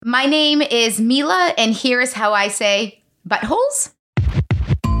My name is Mila, and here is how I say buttholes.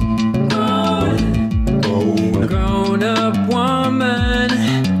 Grown-up woman.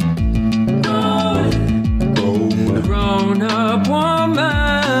 Grown-up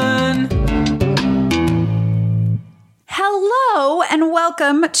woman. Hello and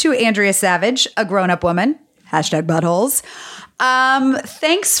welcome to Andrea Savage, a grown-up woman. Hashtag buttholes.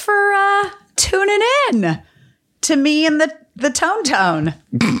 Thanks for tuning in to me and the tone.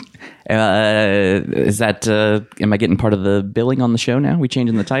 Is that, am I getting part of the billing on the show now? We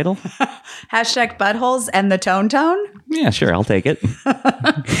changing the title? Hashtag buttholes and the tone. Yeah, sure. I'll take it.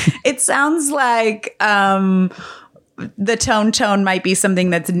 It sounds like the tone might be something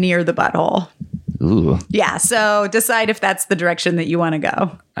that's near the butthole. Ooh. Yeah, so decide if that's the direction that you want to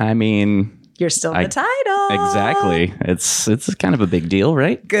go. I mean... You're still the title. Exactly. It's kind of a big deal,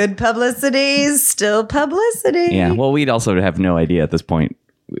 right? Good publicity is still publicity. Yeah. Well, we'd also have no idea at this point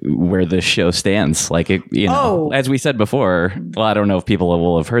where this show stands. Like, as we said before, well, I don't know if people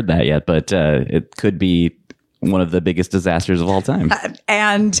will have heard that yet, but it could be one of the biggest disasters of all time.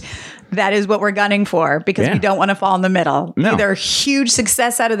 And that is what we're gunning for because we don't want to fall in the middle. No. Either huge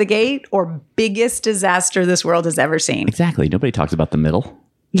success out of the gate or biggest disaster this world has ever seen. Exactly. Nobody talks about the middle.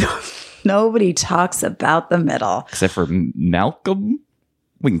 Nobody talks about the middle. Except for Malcolm.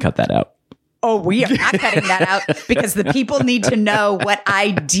 We can cut that out. Oh, we are not cutting that out because the people need to know what I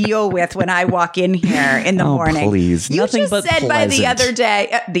deal with when I walk in here in the morning. Please. You Nothing just but said by the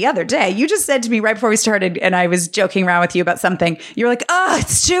other day, you just said to me right before we started, and I was joking around with you about something. You're like, oh,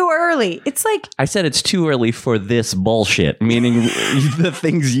 it's too early. It's like... I said it's too early for this bullshit, meaning the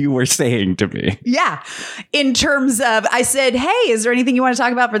things you were saying to me. Yeah. In terms of, I said, hey, is there anything you want to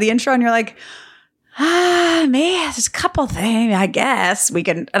talk about for the intro? And you're like... man, there's a couple things, I guess we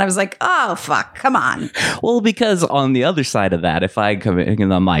can. And I was like, oh, fuck, come on. Well, because on the other side of that, if I come in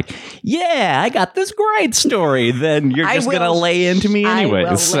and I'm like, yeah, I got this great story, then you're just going to lay into me anyway.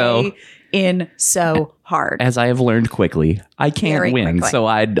 Lay in so hard. As I have learned quickly, I can't Very win. quickly. So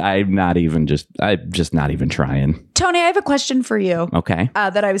I'm just not even trying. Tony, I have a question for you. Okay.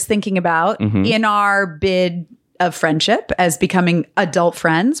 That I was thinking about in our bid of friendship as becoming adult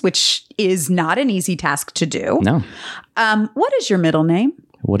friends, which is not an easy task to do. No. What is your middle name?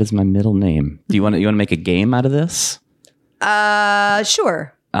 What is my middle name? Do you want to make a game out of this?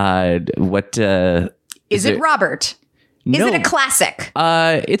 Sure. What Is it Robert? No. Is it a classic?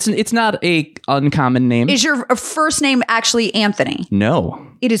 It's not a uncommon name. Is your first name actually Anthony? No.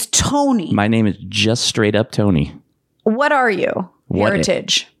 It is Tony. My name is just straight up Tony. What are you?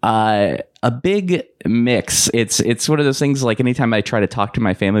 Heritage. A big mix. It's one of those things like anytime I try to talk to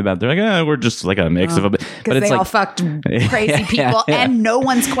my family about it, they're like, we're just like a mix of a bit. But it's they all fucked crazy people and no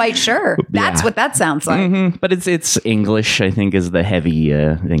one's quite sure. That's what that sounds like. Mm-hmm. But it's English, I think, is the heavy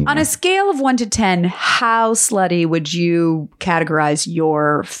thing. On a scale of 1 to 10, how slutty would you categorize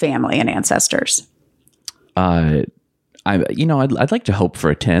your family and ancestors? I'd like to hope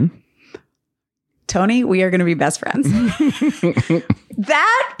for a 10. Tony, we are going to be best friends.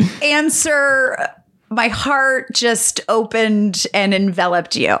 That answer, my heart just opened and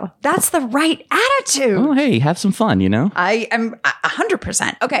enveloped you. That's the right attitude. Oh, hey, have some fun, I am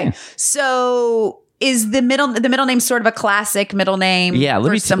 100%. Okay. Yeah. So is the middle name sort of a classic middle name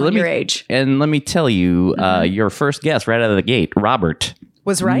for someone your age? And let me tell you, your first guess right out of the gate, Robert.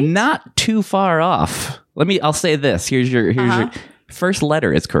 Was right? Not too far off. I'll say this. Here's your first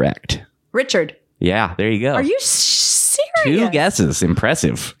letter is correct. Richard. Yeah, there you go. Are you serious? 2 guesses.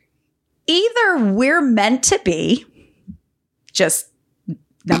 Impressive. Either we're meant to be, just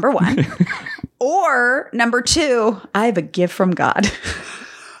number 1, or number 2, I have a gift from God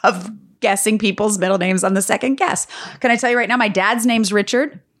of guessing people's middle names on the second guess. Can I tell you right now, my dad's name's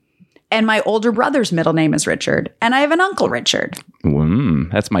Richard, and my older brother's middle name is Richard, and I have an uncle Richard.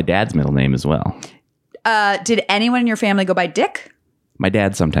 That's my dad's middle name as well. Did anyone in your family go by Dick? My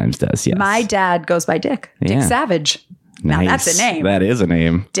dad sometimes does, yes. My dad goes by Dick. Yeah. Dick Savage. Nice. Now that's a name. That is a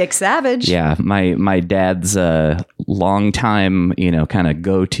name. Dick Savage. Yeah. My dad's long time, kind of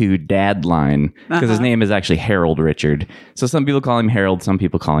go-to dad line, because his name is actually Harold Richard. So some people call him Harold, some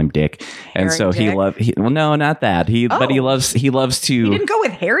people call him Dick. And so well, no, not that. But he loves to. He didn't go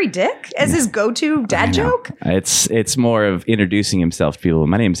with Harry Dick as his go-to dad joke? It's more of introducing himself to people.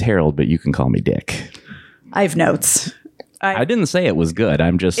 My name's Harold, but you can call me Dick. I have notes. I didn't say it was good.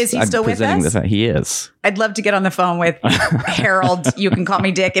 Is he still with us? He is. I'd love to get on the phone with Harold. You can call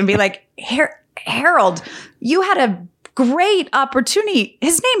me Dick and be like, Harold, you had a great opportunity.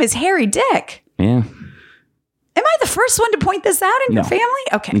 His name is Harry Dick. Yeah. Am I the first one to point this out in your family?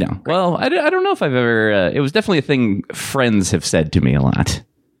 Okay. No. Great. Well, I don't know if I've ever... it was definitely a thing friends have said to me a lot.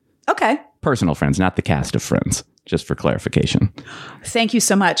 Okay. Personal friends, not the cast of Friends, just for clarification. Thank you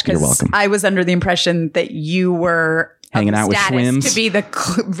so much. You're Because welcome. I was under the impression that you were Hanging out with Schwims. to be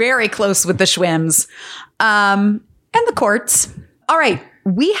very close with the Schwims and the Courts. All right.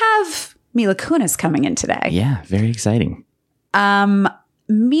 We have Mila Kunis coming in today. Yeah, very exciting.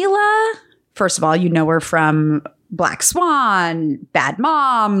 Mila, first of all, you know her from Black Swan, Bad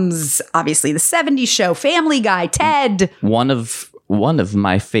Moms, obviously the 70s Show, Family Guy, Ted. One of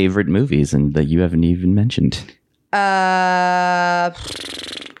my favorite movies, and that you haven't even mentioned.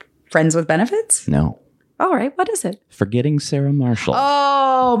 Friends with Benefits? No. All right. What is it? Forgetting Sarah Marshall.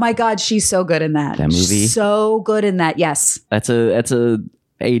 Oh my God. She's so good in that. That movie? So good in that. Yes. That's a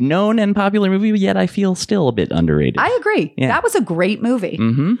known and popular movie, yet I feel still a bit underrated. I agree. Yeah. That was a great movie.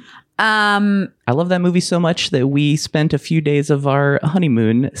 Mm-hmm. I love that movie so much that we spent a few days of our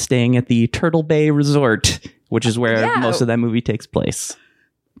honeymoon staying at the Turtle Bay Resort, which is where most of that movie takes place.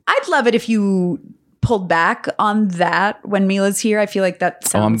 I'd love it if you pulled back on that when Mila's here. I feel like that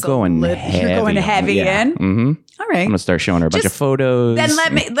sounds I'm going heavy. You're going heavy in? Mm-hmm. All right. I'm going to start showing her a bunch of photos.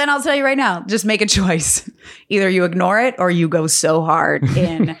 Then I'll tell you right now, just make a choice. Either you ignore it or you go so hard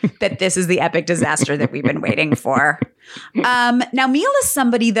in that this is the epic disaster that we've been waiting for. Now, Mila's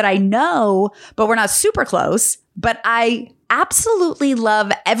somebody that I know, but we're not super close, but I absolutely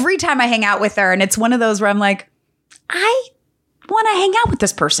love every time I hang out with her. And it's one of those where I'm like, I want to hang out with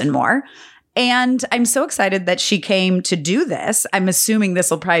this person more. And I'm so excited that she came to do this. I'm assuming this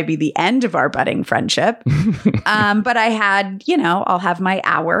will probably be the end of our budding friendship. But I had, I'll have my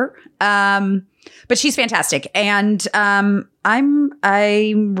hour. But she's fantastic. And I'm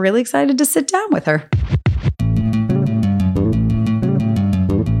really excited to sit down with her.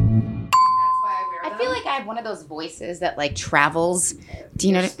 I feel like I have one of those voices that like travels. Do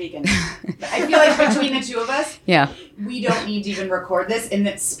you know? Speaking. I feel like between the two of us, Yeah. we don't need to even record this, and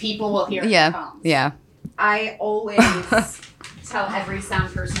that people will hear it. Yeah. I always tell every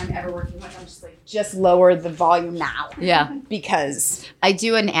sound person I'm ever working with, I'm just like, just lower the volume now. Yeah. Because I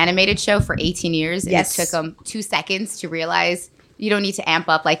do an animated show for 18 years, and Yes. it took them 2 seconds to realize you don't need to amp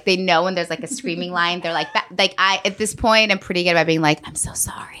up. Like, they know when there's like a screaming line. They're like, at this point, I'm pretty good about being like, I'm so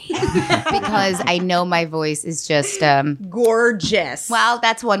sorry. Because I know my voice is just, gorgeous. well,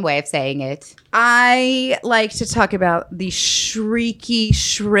 that's one way of saying it. I like to talk about the shrieky,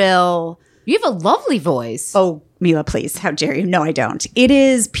 shrill. You have a lovely voice. Oh, Mila, please. How dare you? No, I don't. It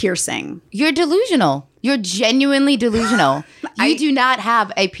is piercing. You're delusional. You're genuinely delusional. You do not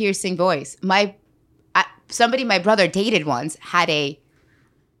have a piercing voice. Somebody my brother dated once had a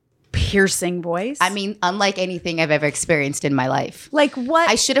Piercing voice? I mean, unlike anything I've ever experienced in my life. like what?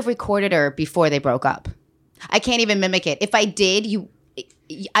 I should have recorded her before they broke up. I can't even mimic it. If I did,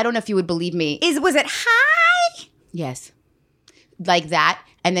 I don't know if you would believe me. Was it high? Yes. Like that.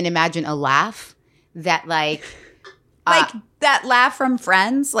 And then imagine a laugh that like that laugh from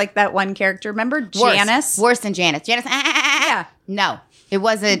Friends, like that one character. Remember Janice? Worse than Janice. Janice. Yeah. No, it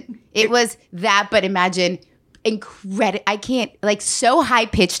wasn't. It was that, but imagine incredible. I can't, like, so high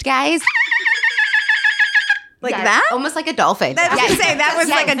pitched, guys. Like Yes. that? Almost like a dolphin. That's what I'm saying. That was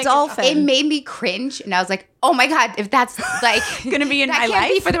like a dolphin. It made me cringe, and I was like, "Oh my god, if that's like Gonna be in that my can't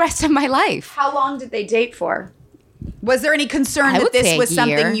be life? for the rest of my life." How long did they date for? Was there any concern I that would this say a was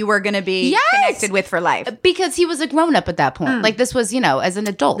something year. you were going to be Yes! connected with for life? Because he was a grown up at that point. Like, this was, as an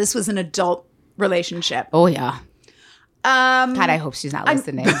adult. This was an adult relationship. Oh yeah. God, God, I hope she's not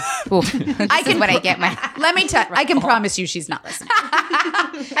listening. Oof. This is what I get my. Let me tell. I can promise you, she's not listening.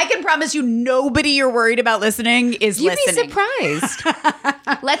 I can promise you, nobody you're worried about listening is You'd listening. be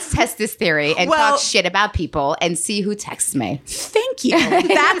surprised. Let's test this theory and Well- talk shit about people and see who texts me. Thank you.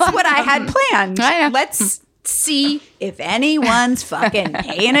 That's what I had planned. I know. Let's see if anyone's fucking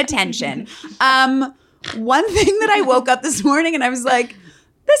paying attention. One thing that I woke up this morning and I was like,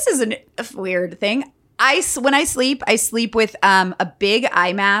 this is a weird thing. When I sleep with a big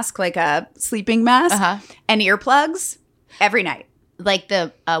eye mask, like a sleeping mask, and earplugs every night. Like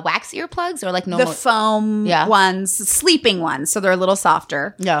the wax earplugs or like normal? The foam ones, sleeping ones, so they're a little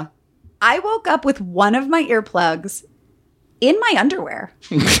softer. Yeah. I woke up with one of my earplugs in my underwear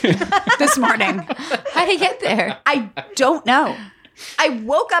this morning. How did you get there? I don't know. I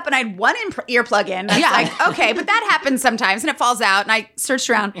woke up and I had one earplug in. I was like, okay, but that happens sometimes and it falls out. And I searched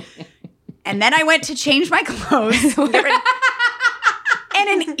around. And then I went to change my clothes.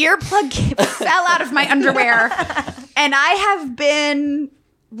 And an earplug fell out of my underwear. And I have been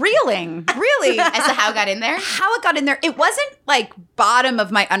reeling, really. As to how it got in there? How it got in there. It wasn't like bottom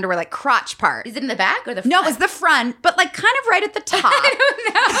of my underwear, like crotch part. Is it in the back or the front? No, it was the front, but like kind of right at the top.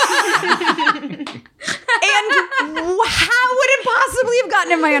 And how would it possibly have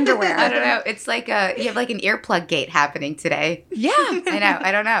gotten in my underwear? I don't know. It's like you have like an earplug gate happening today. Yeah. I know.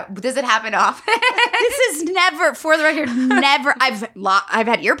 I don't know. Does it happen often? This is never, for the record, never. I've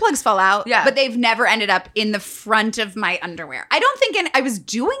had earplugs fall out, but they've never ended up in the front of my underwear. I don't think I was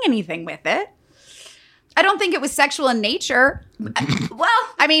doing anything with it. I don't think it was sexual in nature. Well,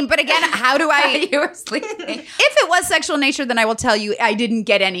 I mean, but again, how do I? You were sleeping. If it was sexual in nature, then I will tell you I didn't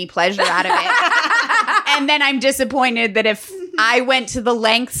get any pleasure out of it. And then I'm disappointed that if I went to the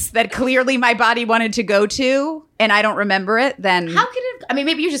lengths that clearly my body wanted to go to and I don't remember it, then. How could it? I mean,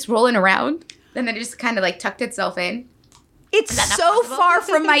 maybe you're just rolling around and then it just kind of like tucked itself in. It's so far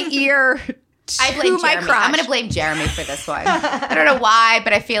from my ear. I blame Jeremy. I'm going to blame Jeremy for this one. I don't know why,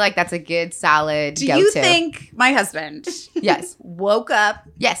 but I feel like that's a good, solid go-to. Do you think my husband woke up,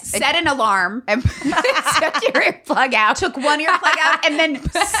 set an alarm, and took your earplug out, took one earplug out, and then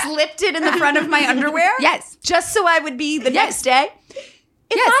slipped it in the front of my underwear? Yes. Just so I would be the next day?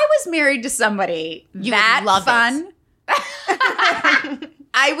 If I was married to somebody that fun,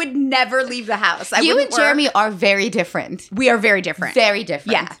 I would never leave the house. You and Jeremy are very different. We are very different. Very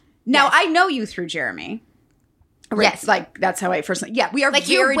different. Yeah. Now, I know you through Jeremy. Yes. Like, that's how I first... Yeah, we are like,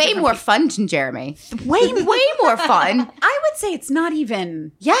 very you're way more people. fun than Jeremy. Way more fun. I would say it's not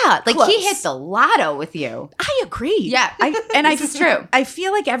even like close. He hit the lotto with you. I agree. Yeah. This is true. I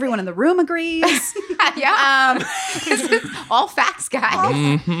feel like everyone in the room agrees. Yeah. All facts,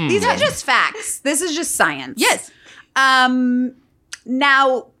 guys. These are just facts. This is just science. Yes.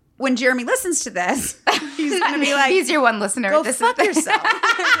 Now... When Jeremy listens to this, he's going to be like, he's your one listener. Go fuck yourself.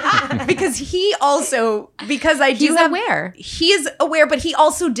 Because he's aware. He is aware, but he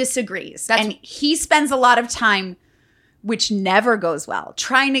also disagrees. And he spends a lot of time, which never goes well,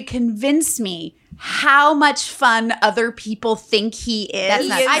 trying to convince me how much fun other people think he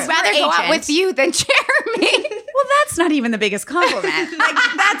is. I'd rather go out with you than Jeremy. Well, that's not even the biggest compliment.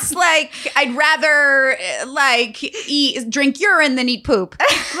 That's like, I'd rather drink urine than eat poop.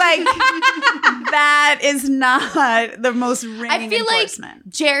 Like, that is not the most ringing endorsement. Like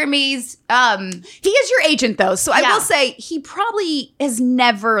Jeremy's, he is your agent though. So I will say he probably has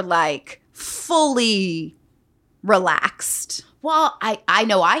never fully relaxed. Well, I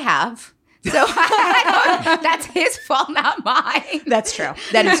know I have. So that's his fault, not mine. That's true.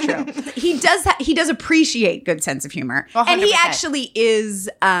 That is true. He does appreciate good sense of humor, 100%. and he actually is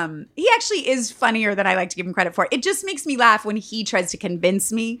funnier than I like to give him credit for. It just makes me laugh when he tries to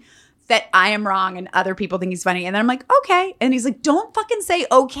convince me that I am wrong and other people think he's funny, and then I'm like, okay, and he's like, don't fucking say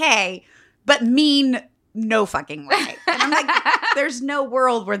okay, but mean no fucking way. And I'm like, there's no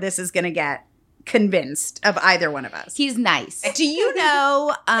world where this is gonna get convinced of either one of us. He's nice. Do you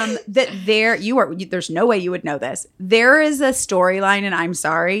know that there's no way you would know this. There is a storyline in I'm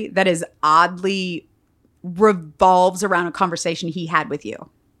Sorry that is oddly revolves around a conversation he had with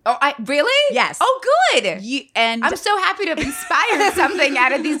you. Oh, really? Yes. Oh, good. And I'm so happy to have inspired something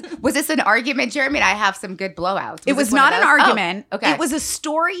out of these. Was this an argument, Jeremy? And I have some good blowouts. It was not an argument. Oh, okay. It was a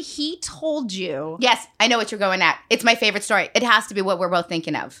story he told you. Yes, I know what you're going at. It's my favorite story. It has to be what we're both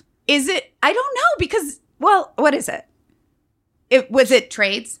thinking of. Is it? I don't know because, well, what is it? Was it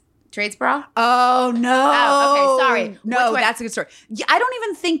Trades bra? Oh, no. Oh, okay, sorry. No, that's a good story. I don't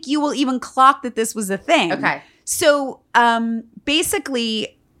even think you will even clock that this was a thing. Okay. So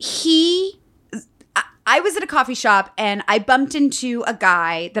basically, I was at a coffee shop and I bumped into a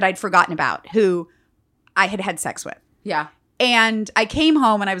guy that I'd forgotten about who I had sex with. Yeah. And I came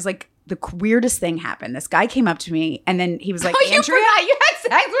home and I was like, the weirdest thing happened. This guy came up to me and then he was like, Andrea, you forgot you had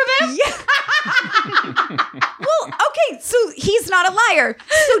sex with him? Yeah. Well, okay, so he's not a liar.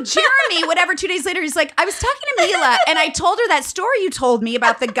 So Jeremy, 2 days later, he's like, I was talking to Mila and I told her that story you told me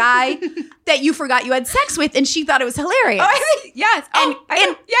about the guy that you forgot you had sex with, and she thought it was hilarious. Yes. And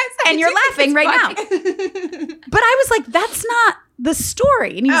you're laughing right now. But I was like, that's not the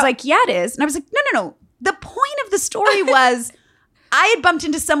story. And he was like, yeah, it is. And I was like, no. The point of the story was I had bumped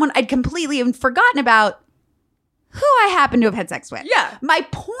into someone I'd completely forgotten about who I happened to have had sex with. Yeah. My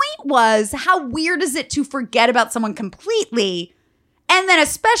point was, how weird is it to forget about someone completely, and then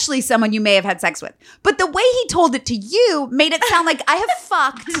especially someone you may have had sex with? But the way he told it to you made it sound like I have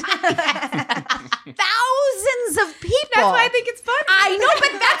fucked thousands of people. That's why I think it's funny. I know,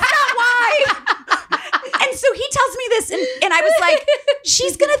 but that's not why. And so he tells me this, and I was like,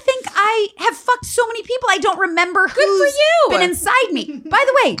 she's going to think I have fucked so many people I don't remember who's been inside me. By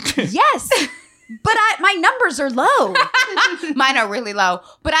the way, yes. But my numbers are low. Mine are really low.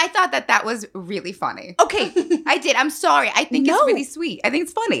 But I thought that was really funny. Okay. I did. I'm sorry. I think it's really sweet. I think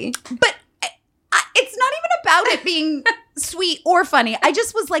it's funny. But it's not even about it being sweet or funny. I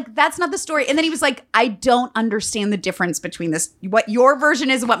just was like, that's not the story. And then he was like, I don't understand the difference between this, what your version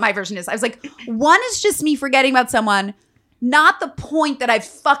is and what my version is. I was like, one is just me forgetting about someone, not the point that I've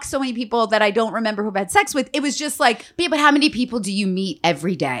fucked so many people that I don't remember who I've had sex with. It was just like, Yeah, but how many people do you meet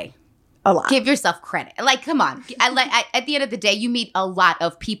every day? a lot. Give yourself credit. Like, come on. At the end of the day, you meet a lot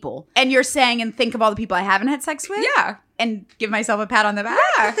of people. And you're saying, and think of all the people I haven't had sex with? Yeah. And give myself a pat on the back?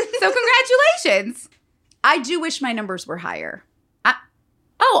 Yeah. So congratulations. I do wish my numbers were higher.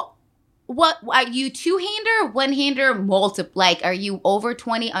 What are you, two-hander, one-hander, multiple? Like, are you over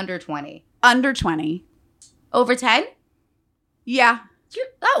 20, under 20? Under 20. Over 10? Yeah.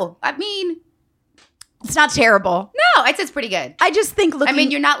 I mean, It's not terrible. no, it's pretty good. I just think looking. I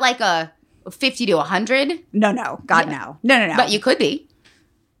mean, you're not like a 50 to 100, No. God, no. No. but you could be.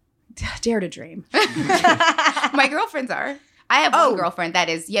 Dare to dream. My girlfriends are. I have one girlfriend that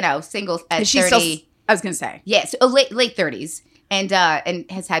is, single at 30. She's still, I was going to say. Yes, late 30s. And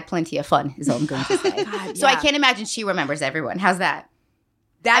has had plenty of fun, is all I'm going to say. So I can't imagine she remembers everyone. How's that?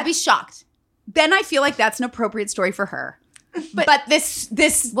 I'd be shocked. Then I feel like that's an appropriate story for her. But this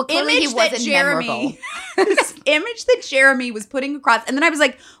clearly image he that wasn't Jeremy, this image that Jeremy was putting across, and then I was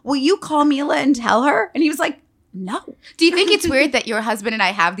like, "Will you call Mila and tell her?" And he was like, "No." Do you think it's weird that your husband and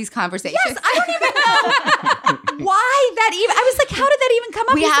I have these conversations? Yes, I don't even know why that even. I was like, "How did that even come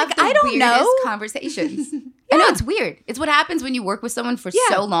up?" We He's have like, the I don't weirdest know. conversations. I know it's weird. It's what happens when you work with someone for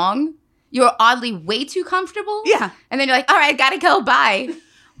so long. You're oddly way too comfortable. Yeah. And then you're like, all right, gotta go, bye.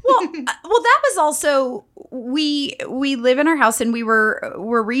 Well, that was also we live in our house and we're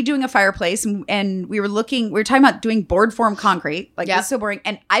redoing a fireplace and we were talking about doing board form concrete. Like it's so boring.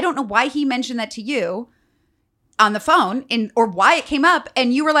 And I don't know why he mentioned that to you on the phone or why it came up.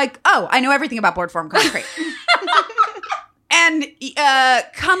 And you were like, oh, I know everything about board form concrete. And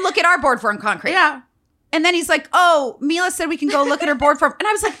come look at our board form concrete. Yeah. And then he's like, oh, Mila said we can go look at her board form. And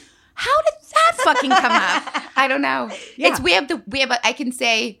I was like, how did that fucking come up? I don't know. Yeah. We have I can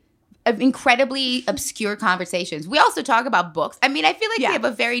say incredibly obscure conversations. We also talk about books. I mean, I feel like we have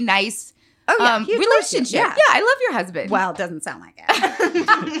a very nice he adores you. relationship. Yeah. Yeah, I love your husband. Well, it doesn't sound like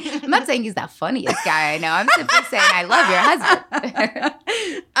it. I'm not saying he's the funniest guy I know. I'm simply saying I love your husband.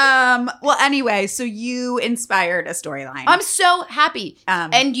 Well, anyway, so you inspired a storyline. I'm so happy.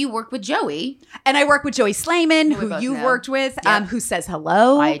 And you work with Joey. And I work with Joey Slayman, who both you've know. worked with, Yep. who says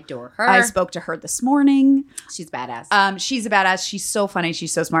hello. I adore her. I spoke to her this morning. She's badass. She's a badass. She's so funny.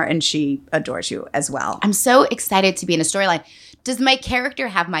 She's so smart. And she adores you as well. I'm so excited to be in a storyline. Does my character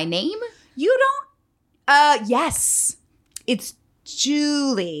have my name? You don't? Yes. It's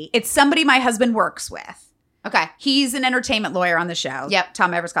Julie. It's somebody my husband works with. Okay. He's an entertainment lawyer on the show. Yep.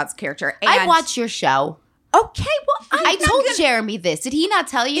 Tom Everscott's character. I And- watch your show. Okay, well, I told Jeremy this. Did he not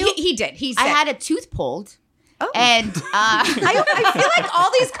tell you? He did. He said. I had a tooth pulled. Oh. And I feel like all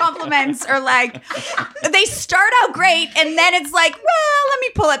these compliments are like, they start out great and then it's like, well, let me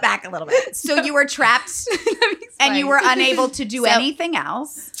pull it back a little bit. So you were trapped and you were unable to do anything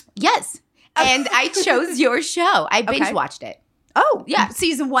else. yes. And I chose your show. I binge watched it. Oh, Yeah.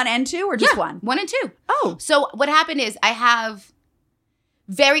 Season 1 and 2 or just one? 1 and 2. Oh. So what happened is I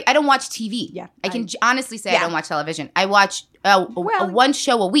don't watch TV. Yeah, I can honestly say I Yeah. don't watch television. I watch one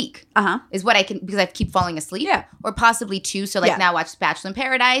show a week. Is what I can, because I keep falling asleep. Yeah. Or possibly 2. So like Yeah. now I watch Bachelor in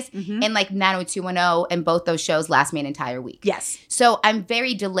Paradise and like 90210, and both those shows last me an entire week. Yes. So I'm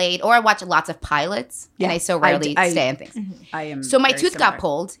very delayed, or I watch lots of pilots and I so rarely stay on things. I am. So my very tooth similar. got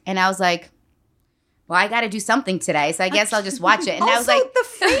pulled and I was like, well, I got to do something today. So I guess I'll just watch it. And also, I was like, the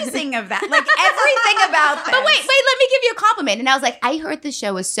phrasing of that, like everything about this. but wait, let me give you a compliment. And I was like, I heard this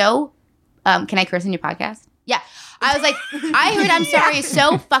show is so, can I curse in your podcast? Yeah. I was like, I heard I'm Sorry is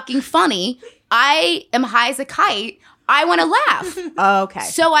so fucking funny. I am high as a kite. I want to laugh. Okay.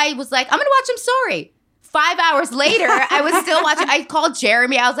 So I was like, I'm going to watch I'm Sorry. 5 hours later, I was still watching. I called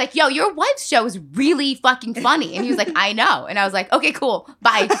Jeremy. I was like, yo, your wife's show is really fucking funny. And he was like, I know. And I was like, okay, cool.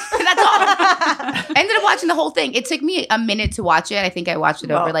 Bye. That's all. I ended up watching the whole thing. It took me a minute to watch it. I think I watched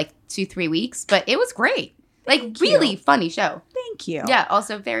it over like 2-3 weeks, but it was great. Like really funny show. Thank you. Yeah.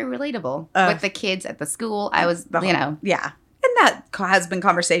 Also very relatable with the kids at the school. I was, Yeah. And that has been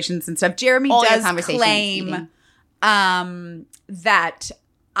conversations and stuff. Jeremy All your does conversations claim eating. that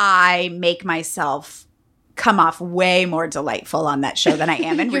I make myself come off way more delightful on that show than I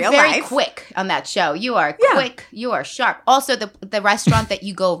am in You're real very life. quick on that show. You are quick. You are sharp. Also, the restaurant that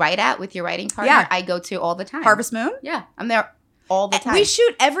you go right at with your writing partner, I go to all the time. Harvest Moon? Yeah. I'm there all the time. We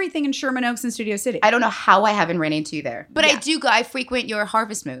shoot everything in Sherman Oaks and Studio City. I don't know how I haven't ran into you there. But I do go. I frequent your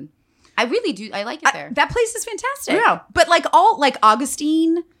Harvest Moon. I really do. I like it there. That place is fantastic. Yeah. But like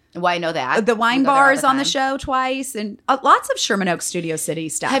Augustine, Well, I know that. The wine We go there all bar is on the time. show twice, and lots of Sherman Oaks Studio City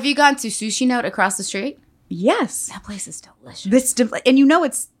stuff. Have you gone to Sushi Note across the street? Yes. That place is delicious. And you know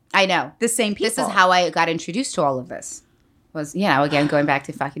it's I know. the same people. This is how I got introduced to all of this. Was, again, going back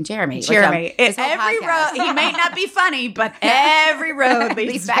to fucking Jeremy. Jeremy. This whole Every podcast. road, he may not be funny, but every road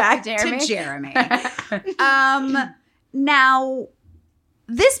leads back to Jeremy. Now,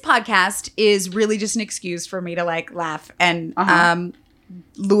 this podcast is really just an excuse for me to like laugh and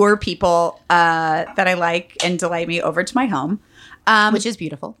lure people that I like and delight me over to my home. Which is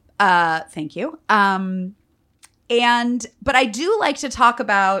beautiful. Thank you. But I do like to talk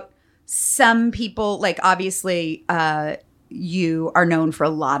about some people, like obviously you are known for a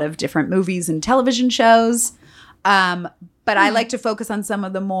lot of different movies and television shows. But I like to focus on some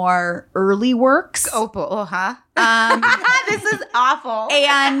of the more early works. This is awful.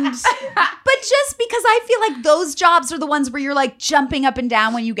 But just because I feel like those jobs are the ones where you're like jumping up and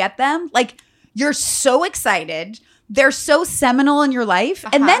down when you get them. Like you're so excited. They're so seminal in your life.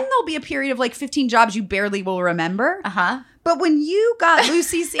 And then there'll be a period of like 15 jobs you barely will remember. But when you got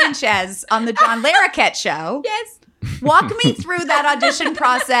Lucy Sanchez on the John Larroquette show, Yes. walk me through that audition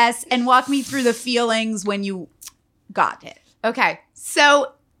process and walk me through the feelings when you got it. Okay.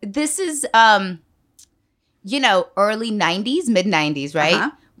 So this is, early 90s, mid 90s,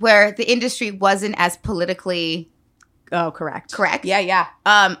 right? Where the industry wasn't as politically Oh, correct. Yeah.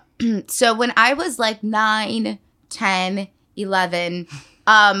 So when I was like 9, 10, 11,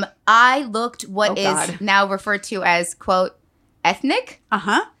 I looked what is now referred to as, quote, ethnic.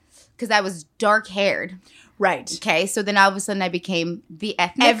 Because I was dark haired. Right. Okay. So then all of a sudden I became the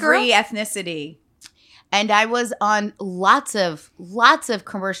ethnic Every girl. ethnicity. And I was on lots of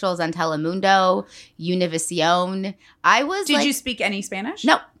commercials on Telemundo, Univision. I was Did you speak any Spanish?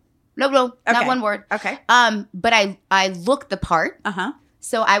 No, not Okay. one word. Okay. But I looked the part.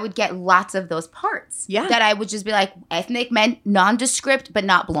 So I would get lots of those parts. Yeah. That I would just be like, ethnic meant nondescript, but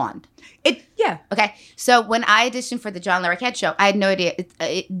not blonde. Yeah. Okay. So when I auditioned for the John Larroquette show, I had no idea.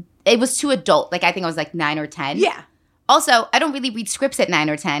 It was too adult. Like I think I was like 9 or 10. Yeah. Also, I don't really read scripts at 9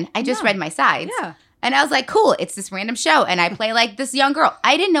 or 10. I just read my sides. Yeah. And I was like, cool, it's this random show. And I play like this young girl.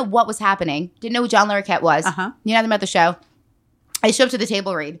 I didn't know what was happening. Didn't know who John Larroquette was. You know nothing about the show. I showed up to the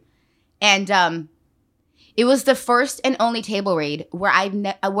table read. And it was the first and only table read where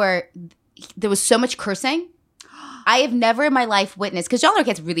where there was so much cursing. I have never in my life witnessed, because John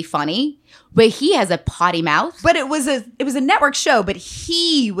Larroquette's really funny, but he has a potty mouth. But it was a network show, but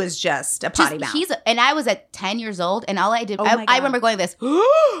he was just a potty mouth. And I was at 10 years old, and all I did, Oh my God. I remember going this,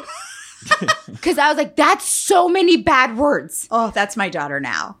 because I was like, that's so many bad words. Oh, that's my daughter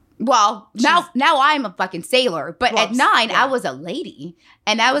now. Well, now I'm a fucking sailor, but at 9, yeah. I was a lady,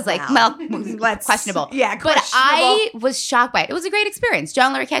 and I was like, Wow. well, questionable. Yeah, But I was shocked by it. It was a great experience.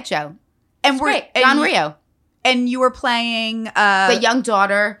 John Larroquette show. And It's great. John Rio. And you were playing The young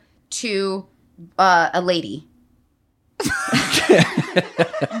daughter to a lady.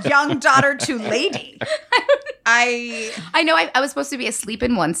 young daughter to lady. I know I was supposed to be asleep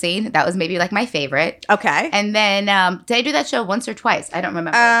in one scene. That was maybe like my favorite. Okay. And then, did I do that show once or twice? I don't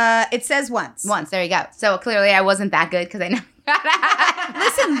remember. It says once. Once. There you go. So clearly I wasn't that good because I never.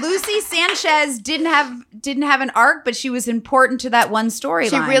 Listen, Lucy Sanchez didn't have an arc, but she was important to that one storyline.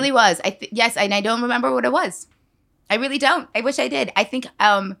 She really was. Yes, and I don't remember what it was. I really don't. I wish I did. I think,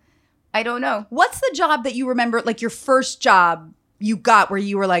 I don't know. What's the job that you remember, like your first job you got where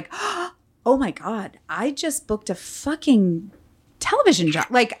you were like, oh my God, I just booked a fucking television job.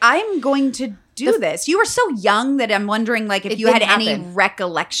 Like, I'm going to do this. You were so young that I'm wondering, like, if It you had didn't any happen.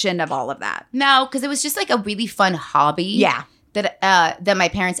 recollection of all of that. No, because it was just like a really fun hobby. Yeah. That my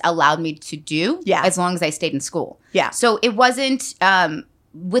parents allowed me to do. Yeah. As long as I stayed in school. Yeah. So it wasn't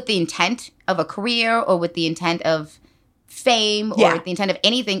with the intent of a career or with the intent of fame Yeah. or with the intent of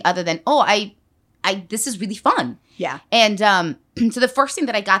anything other than, I this is really fun. Yeah. And so the first thing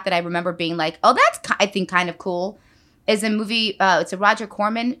that I got that I remember being like, oh, that's I think kind of cool, is a movie. It's a Roger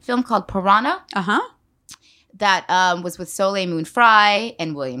Corman film called Piranha. That was with Soleil Moon Frye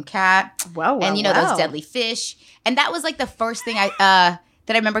and William Catt. Wow. And those deadly fish. And that was like the first thing that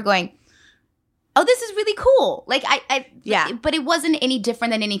I remember going, oh, this is really cool. Like Yeah. But it wasn't any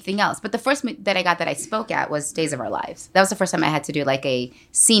different than anything else. But the first that I got that I spoke at was Days of Our Lives. That was the first time I had to do like a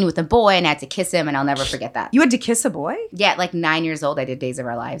scene with a boy and I had to kiss him, and I'll never forget that. You had to kiss a boy? Yeah, at like 9 years old, I did Days of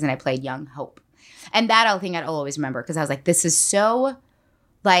Our Lives, and I played young Hope. And that I'll always remember, because I was like, this is so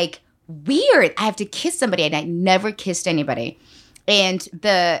like weird. I have to kiss somebody, and I never kissed anybody. And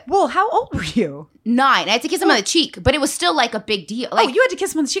Well, how old were you? 9. I had to kiss him on the cheek, but it was still like a big deal. Like, You had to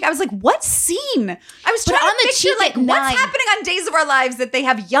kiss him on the cheek. I was like, what scene? I was But trying on to the picture cheek like at what's 9. happening on Days of Our Lives that they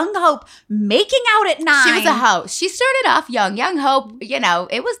have young Hope making out at 9. she was a hoe. She started off young Hope. You know,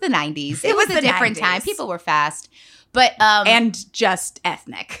 it was the 90s. It was a the different 90s. time. People were fast. But and just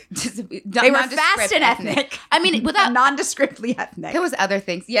ethnic. They were fast and ethnic. I mean, without nondescriptly ethnic. there was other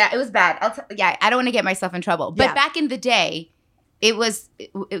things. Yeah, it was bad. I don't want to get myself in trouble. But Yeah. back in the day, it was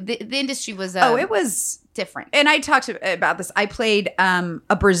the industry was it was different. And I talked about this. I played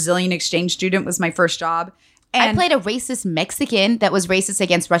a Brazilian exchange student was my first job. And I played a racist Mexican that was racist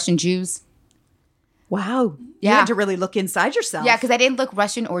against Russian Jews. wow. You Yeah. had to really look inside yourself. Yeah, because I didn't look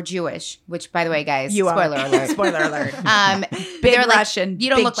Russian or Jewish. Which, by the way, guys, You are. spoiler alert. Spoiler alert. Big Russian, You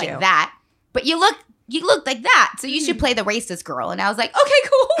don't big look Jew. like that, but you look like that. So you should play the racist girl. And I was like, okay,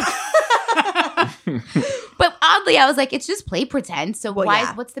 cool. But oddly, I was like, it's just play pretend. So Well, why?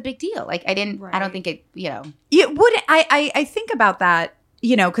 yeah. What's the big deal? Like, I don't think it. You know, You would I think about that,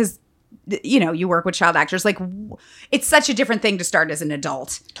 because you work with child actors. Like, it's such a different thing to start as an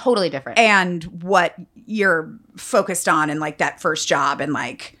adult totally different. and what you're focused on in like that first job and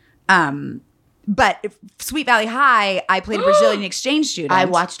like. But Sweet Valley High, I played a Brazilian exchange student. I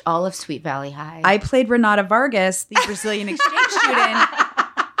watched all of Sweet Valley High. I played Renata Vargas, the Brazilian exchange student,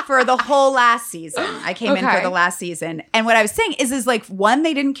 for the whole last season. I came in for Okay. the last season. And what I was saying is like, one,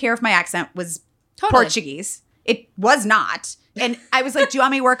 they didn't care if my accent was Totally. Portuguese. It was not. And I was like, do you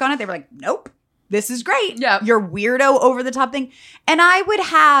want me to work on it? They were like, nope, this is great. Yeah. Your weirdo over the top thing. And I would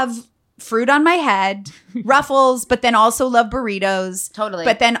have fruit on my head, ruffles, but then also love burritos. Totally.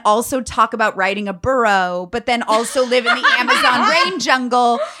 But then also talk about riding a burro, but then also live in the Amazon rain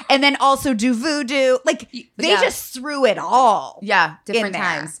jungle, and then also do voodoo. Like, they Yeah. just threw it all. Yeah, different in there.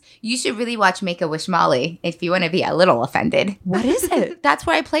 times. You should really watch Make-A-Wish Molly if you want to be a little offended. What is it? That's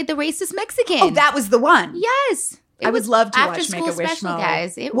where I played the racist Mexican. Oh, that was the one. yes. It I would was love to after watch school Make a Wish special, Molly.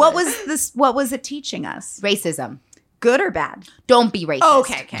 guys. What was this? What was it teaching us? racism? Good or bad? Don't be racist. Oh,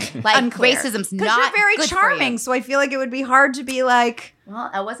 okay. Like, Unclear. racism's Because not you're very good for charming, you. so I feel like it would be hard to be like,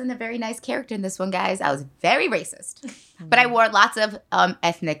 Well, I wasn't a very nice character in this one, guys. I was very racist. But I wore lots of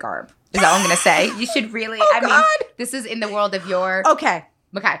ethnic garb, is all I'm going to say. You should really, God. this is in the world of your, okay,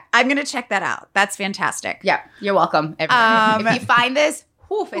 okay. I'm going to check that out. That's fantastic. Yeah, you're welcome, everyone. If you find this,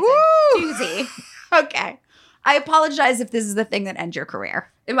 it's Woo. a doozy. Okay. I apologize if this is the thing that ends your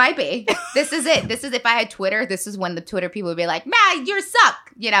career. It might be. This is it. This is if I had Twitter, this is when the Twitter people would be like, man, you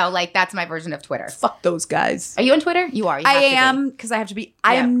suck. Like that's my version of Twitter. Fuck those guys. Are you on Twitter? You are. You I have to be. am, because I have to be.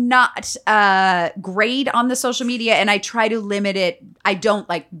 I Yeah. am not great on the social media, and I try to limit it. I don't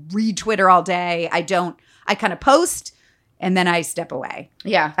like read Twitter all day. I kind of post and then I step away.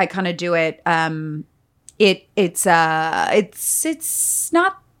 Yeah. I kind of do it. It's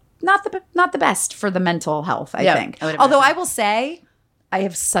not the best for the mental health, I Yeah, think. I would Although imagine. I will say, I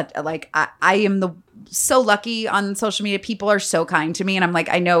have such I am so lucky on social media. People are so kind to me, and I'm like,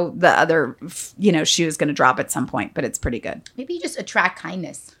 I know the other shoe is going to drop at some point, but it's pretty good. Maybe you just attract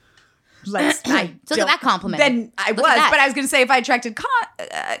kindness. I Look at don't- that compliment. Then I Look at was, that. but I was going to say if I attracted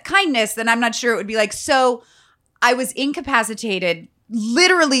kindness, then I'm not sure it would be like. So I was incapacitated.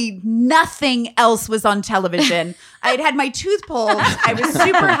 Literally nothing else was on television. I had my tooth pulled. I was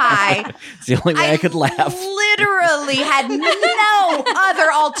super high. It's the only way I could laugh. Literally had no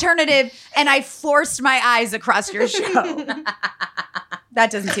other alternative, and I forced my eyes across your show. That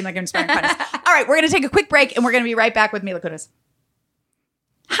doesn't seem like an inspiring kindness. All right, we're going to take a quick break, and we're going to be right back with Mila Kunis.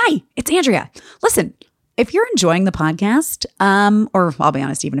 Hi, it's Andrea. Listen, if you're enjoying the podcast, or I'll be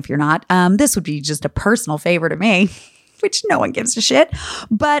honest, even if you're not, this would be just a personal favor to me, which no one gives a shit.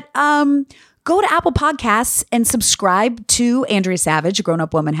 But go to Apple Podcasts and subscribe to Andrea Savage, a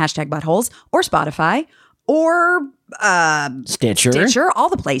grown-up woman, #buttholes, or Spotify, or Stitcher. all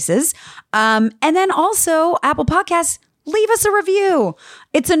the places. And then also Apple Podcasts, leave us a review.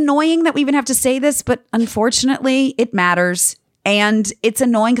 It's annoying that we even have to say this, but unfortunately it matters. And it's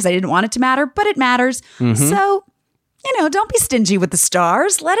annoying because I didn't want it to matter, but it matters. So, don't be stingy with the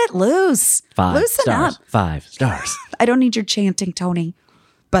stars. Let it loose. 5 Loosen stars. up. 5 stars. I don't need your chanting, Tony,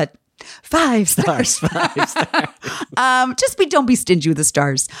 but 5 stars. Stars. 5 stars. Don't be stingy with the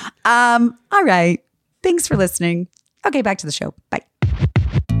stars. All right. Thanks for listening. Okay, back to the show. Bye.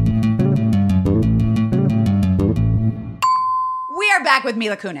 We are back with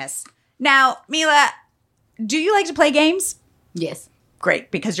Mila Kunis. Now, Mila, do you like to play games? Yes. Great,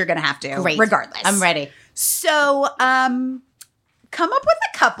 because you're going to have to, Great. regardless. I'm ready. So, come up with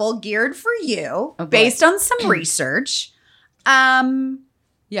a couple geared for you boy. based on some research.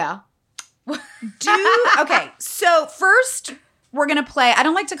 Yeah. Okay, so first, we're going to play, I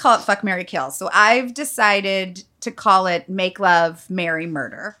don't like to call it Fuck, Marry, Kill. So I've decided to call it Make Love, Marry,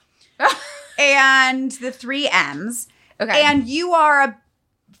 Murder. And the 3 M's. Okay. And you are,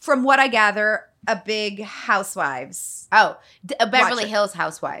 from what I gather, a big Housewives. Oh, Beverly Watch it. Hills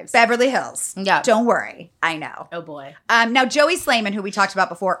Housewives. Beverly Hills. Yeah. Don't worry. I know. Oh, boy. Now, Joey Slayman, who we talked about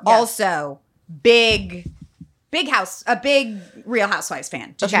before, also big Real Housewives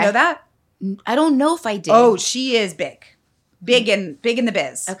fan. Did you know that? I don't know if I did. Oh, she is big. Big in the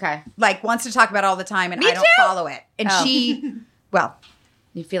biz. Okay. Like, wants to talk about it all the time, and Me I don't too. follow it. And she, well,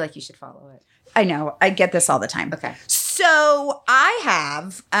 You feel like you should follow it. I know. I get this all the time. Okay. So I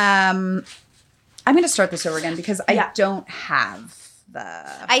have, I'm going to start this over again because I don't have the.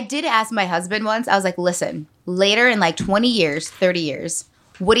 I did ask my husband once. I was like, listen, later in like 20 years, 30 years,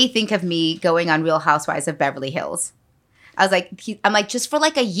 what do you think of me going on Real Housewives of Beverly Hills? I was like, I'm like, just for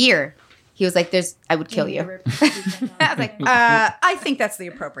like a year. He was like, I would kill you. I was like, I think that's the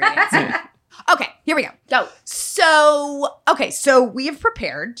appropriate answer. Okay, here we go. go. So we have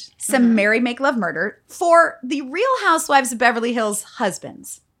prepared some Marry, Make, Love, Murder for the Real Housewives of Beverly Hills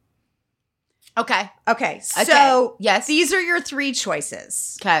husbands. Okay. Okay, so yes. these are your 3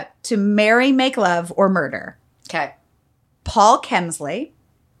 choices Okay. to marry, make love, or murder. Okay. Paul Kemsley,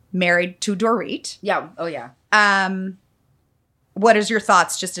 married to Dorit. Yeah. Oh, yeah. What is your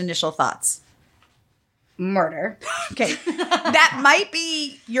thoughts? Just initial thoughts. Murder. Okay, that might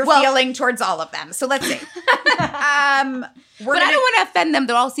be your feeling towards all of them. So let's see. But I don't want to offend them.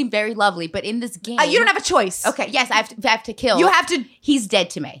 They all seem very lovely. But in this game, you don't have a choice. Okay. Yes, I have to kill. You have to. He's dead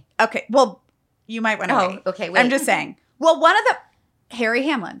to me. Okay. Well, you might want to. wait. Okay. Wait. I'm just saying. Well, one of the Harry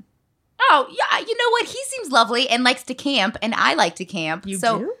Hamlin. Oh, yeah. You know what? He seems lovely and likes to camp, and I like to camp. You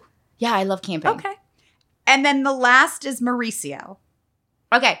do? Yeah, I love camping. Okay. And then the last is Mauricio.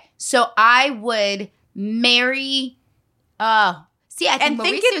 Okay. So I would marry. I think Mauricio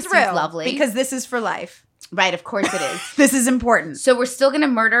think it seems through lovely because this is for life. Right. Of course it is. This is important. So we're still gonna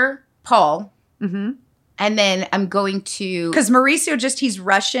murder Paul, Mm-hmm. and then I'm going to Because Mauricio he's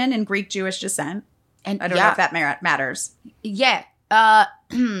Russian and Greek Jewish descent. and I don't know if that matters. Yeah. I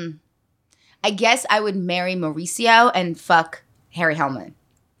guess I would marry Mauricio and fuck Harry Hellman.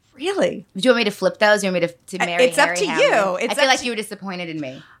 Really? Do you want me to flip those? Do you want me to marry It's up Harry to Hellman? you. It's I feel up like to- you were disappointed in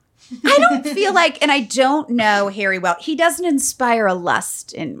me. I don't feel like, and I don't know Harry well. He doesn't inspire a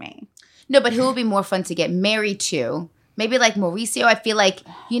lust in me. No, but who would be more fun to get married to? Maybe like Mauricio. I feel like,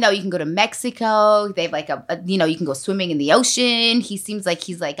 you can go to Mexico. They have like you can go swimming in the ocean. He seems like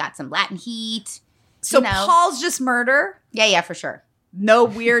he's like got some Latin heat. So Paul's just murder? Yeah, for sure. No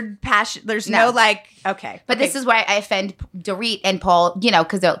weird passion. There's no like, okay. But this is why I offend Dorit and Paul,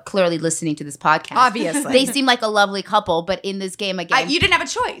 because they're clearly listening to this podcast. Obviously. They seem like a lovely couple, but in this game again. you didn't have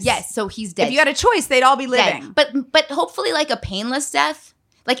a choice. Yes, so he's dead. If you had a choice, they'd all be living. Dead. But hopefully like a painless death,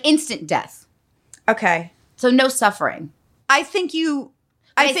 like instant death. Okay. So no suffering. I think you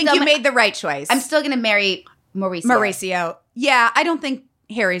I still- made the right choice. I'm still going to marry Mauricio. Mauricio. Yeah, I don't think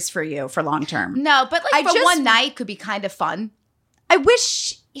Harry's for you for long term. No, but like I for just- one night could be kind of fun. I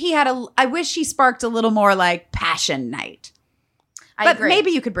wish he sparked a little more like passion night. I agree.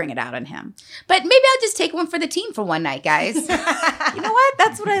 Maybe you could bring it out in him. But maybe I'll just take one for the team for one night, guys. You know what?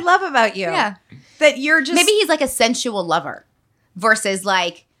 That's what I love about you. Yeah. That you're just Maybe he's like a sensual lover versus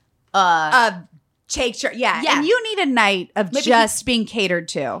like yeah. And you need a night of Maybe just being catered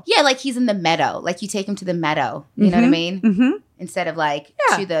to. yeah, like he's in the meadow. Like you take him to the meadow. You know what I mean? Mm-hmm. Instead of like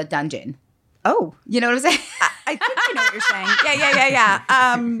Yeah. to the dungeon. Oh. You know what I'm saying? I think I know what you're saying. Yeah.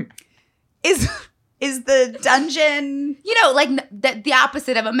 Is the dungeon like the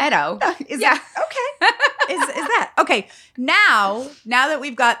opposite of a meadow. okay. Is that okay? Now that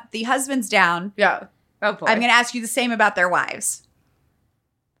we've got the husbands down, Yeah. Oh boy. I'm going to ask you the same about their wives.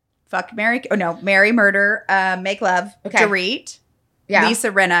 Fuck, marry, marry, murder, make love, Okay. Dorit, yeah.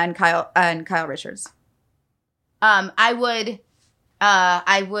 Lisa Rinna, and Kyle Richards. I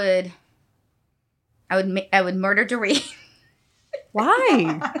would murder Dorit.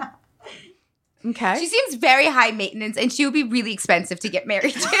 Why? Okay. She seems very high maintenance, and she would be really expensive to get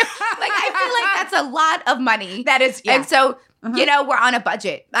married to. Like I feel like that's a lot of money. That is, yeah. And so we're on a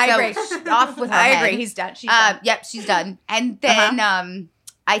budget. I So, agree. Off with her. I head. agree. He's done. She's done. Yep, she's done. And then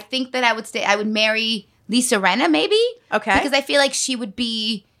I think that I would marry Lisa Rinna maybe. Okay. Because I feel like she would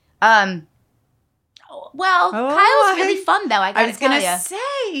be. Kyle's really fun though. I was gonna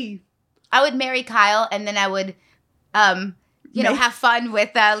say. I would marry Kyle, and then I would, have fun with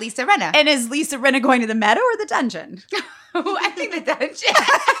Lisa Rinna. And is Lisa Rinna going to the meadow or the dungeon? I think the dungeon.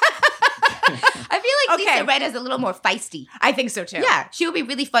 I feel like Lisa Rinna is a little more feisty. I think so too. Yeah, she would be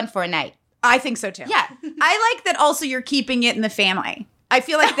really fun for a night. I think so too. Yeah. I like that also you're keeping it in the family. I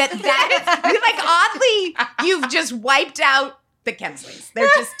feel like that you like oddly, you've just wiped out the Kensleys. They're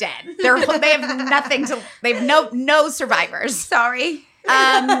just dead. They have nothing to, they have no survivors. Sorry.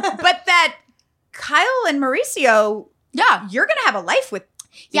 But that Kyle and Mauricio, Yeah. you're going to have a life with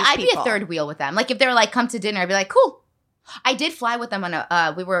these I'd be people. a third wheel with them. Like if they were like, come to dinner, I'd be like, cool. I did fly with them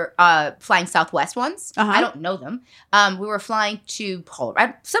on we were flying Southwest once. Uh-huh. I don't know them. We were flying to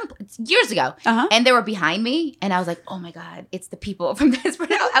Colorado years ago. Uh-huh. And they were behind me. And I was like, oh my God, it's the people from this.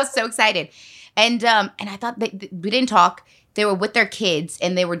 I was so excited. And I thought we didn't talk. They were with their kids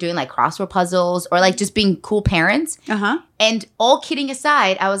and they were doing like crossword puzzles or like just being cool parents. Uh-huh. And all kidding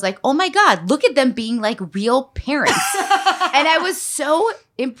aside, I was like, oh my God, look at them being like real parents. And I was so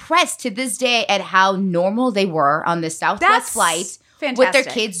impressed to this day at how normal they were on this Southwest flight fantastic. with their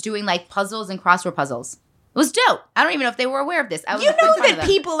kids doing like puzzles and crossword puzzles. It was dope. I don't even know if they were aware of this. I was You in front know of that them.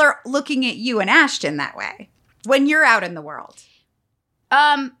 people are looking at you and Ashton that way when you're out in the world.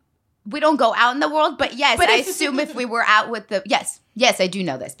 We don't go out in the world, but yes, But I if- assume if we were out with the yes, I do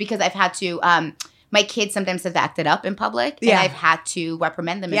know this because I've had to. My kids sometimes have acted up in public, and Yeah. I've had to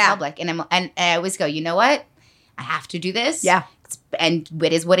reprimand them in Yeah. public, and I always go, you know what, I have to do this, Yeah. and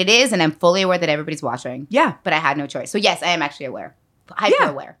it is what it is, and I'm fully aware that everybody's watching, Yeah. but I had no choice. So yes, I am actually aware, hyper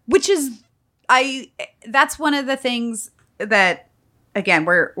aware. Which is, that's one of the things that, again,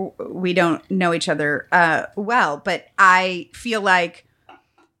 we don't know each other well, but I feel like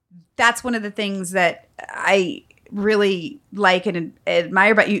that's one of the things that I really like and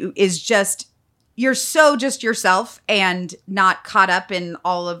admire about you is just, you're so just yourself and not caught up in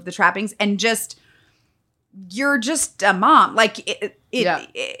all of the trappings and just, you're just a mom. Like,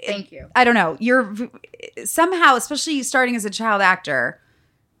 Thank you. I don't know. You're somehow, especially starting as a child actor,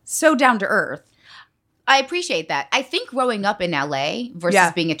 so down to earth. I appreciate that. I think growing up in LA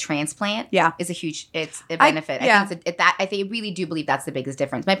versus being a transplant is a huge it's a benefit. I think I really do believe that's the biggest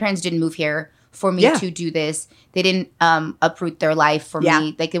difference. My parents didn't move here for me to do this. They didn't uproot their life for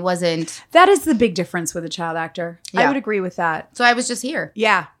me. Like it wasn't. That is the big difference with a child actor. Yeah. I would agree with that. So I was just here.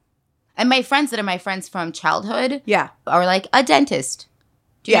 Yeah. And my friends that are my friends from childhood Yeah. are like a dentist.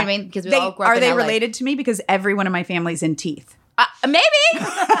 Do you know what I mean? Because we all grew up Are in they LA. related to me? Because everyone in my family's in teeth. Maybe.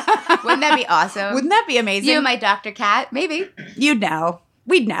 Wouldn't that be awesome? Wouldn't that be amazing? You and my Dr. Cat? Maybe. You'd know.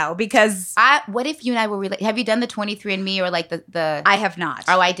 We'd know because What if you and I were related? Have you done the 23andMe or like the I have not.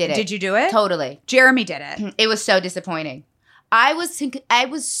 Oh, I did it. Did you do it? Totally. Jeremy did it. It was so disappointing. I was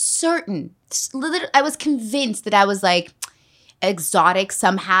certain, I was convinced that I was like exotic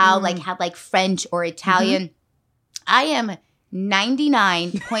somehow, like had like French or Italian. I am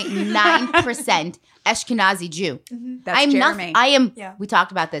 99.9% Ashkenazi Jew. That's I'm Jeremy. not. I am. We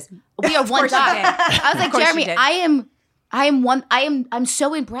talked about this. We are one course you dot. did. I was like, course you Jeremy, did. I'm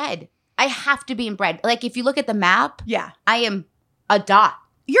so inbred. I have to be inbred. Like if you look at the map, Yeah. I am a dot.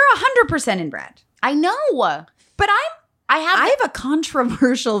 You're 100% inbred. I know. But I have a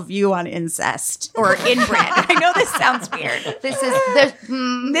controversial view on incest or inbred. I know this sounds weird. This is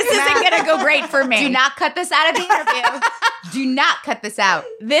This isn't going to go great for me. Do not cut this out of the interview. Do not cut this out.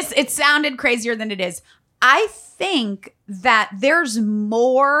 It sounded crazier than it is. I think that there's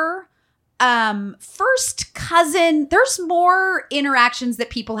more first cousin, there's more interactions that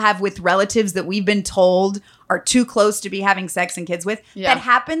people have with relatives that we've been told are too close to be having sex and kids with that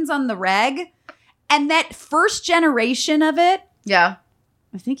happens on the reg. And that first generation of it, Yeah.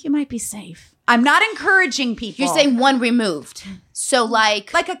 I think you might be safe. I'm not encouraging people. You're saying one removed. So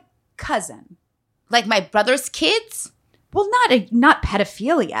like like a cousin. like my brother's kids? Well, not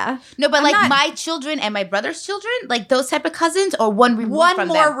pedophilia. No, but I'm like not- my children and my brother's children, like those type of cousins, or one removed One from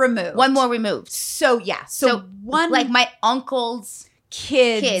more them? removed. One more removed. So yeah. So one like my uncle's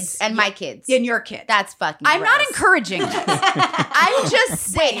kids and my kids. and your kid. That's fucking I'm not gross. encouraging this. I'm just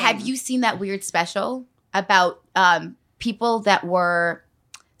saying. Wait, have you seen that weird special about people that were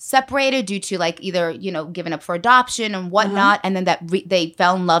separated due to like either, given up for adoption and whatnot, and then that they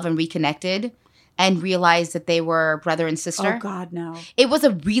fell in love and reconnected and realized that they were brother and sister? Oh God, no. It was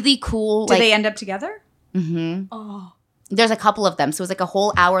a really cool, Did they end up together? Mhm. Oh. There's a couple of them. So it was like a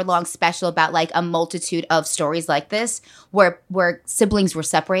whole hour-long special about like a multitude of stories like this where siblings were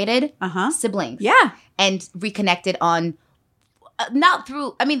separated. Uh-huh. Siblings. Yeah. And reconnected on not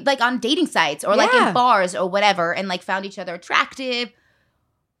through, like on dating sites or like Yeah. in bars or whatever, and like found each other attractive.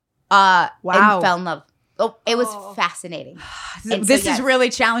 Wow. And fell in love. Oh, it was fascinating. And This so, yes. is really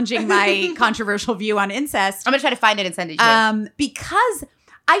challenging my controversial view on incest. I'm gonna try to find it and send it to you. Because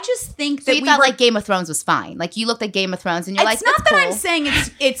I just think So that you we thought were, like Game of Thrones was fine. Like you looked at Game of Thrones and you're like, it's not that's that I'm cool. saying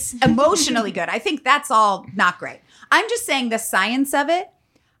it's emotionally good. I think that's all not great. I'm just saying the science of it.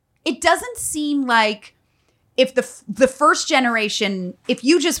 It doesn't seem like if the first generation, if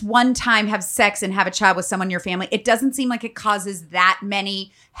you just one time have sex and have a child with someone in your family, it doesn't seem like it causes that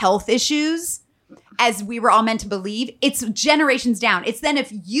many health issues as we were all meant to believe. It's generations down. It's then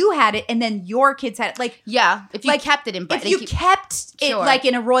if you had it and then your kids had it, like if you kept it in, if you kept it like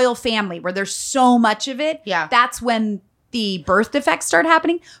in a royal family where there's so much of it, that's when the birth defects start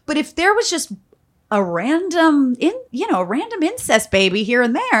happening. But if there was just a random incest baby here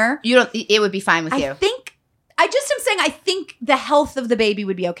and there, it would be fine with you. I think the health of the baby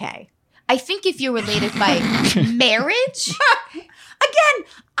would be okay. I think if you're related by marriage. Again,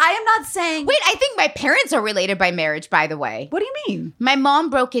 I am not saying. Wait, I think my parents are related by marriage, by the way. What do you mean? My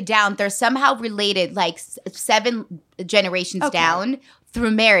mom broke it down. They're somehow related, like 7 generations down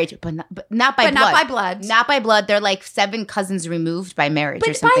through marriage, but not by blood. Not by blood. Not by blood. They're like 7 cousins removed by marriage or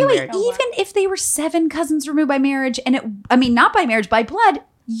But something by the way, weird. even if they were 7 cousins removed by marriage, not by marriage, by blood,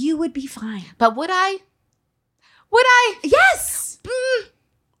 you would be fine. But would I? Yes.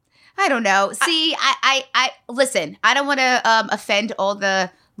 I don't know. See, I listen. I don't want to offend all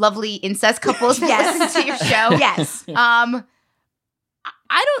the lovely incest couples that listen to your show. Yes. I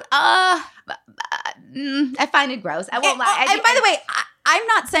don't. I find it gross. I won't lie. And by the way, I'm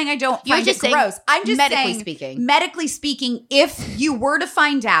not saying I don't find it gross. I'm just saying, medically speaking, if you were to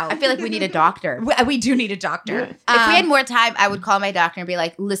find out, I feel like we need a doctor. We do need a doctor. If we had more time, I would call my doctor and be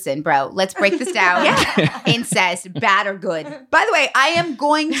like, "Listen, bro, let's break this down. Incest, bad or good." By the way, I am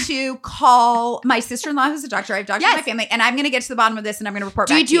going to call my sister-in-law, who's a doctor. I have doctors in my family, and I'm going to get to the bottom of this, and I'm going to report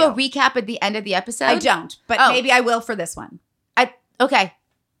back to you. Do you do a recap at the end of the episode? I don't, but maybe I will for this one. Okay.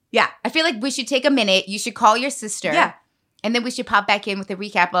 Yeah. I feel like we should take a minute. You should call your sister. Yeah. And then we should pop back in with a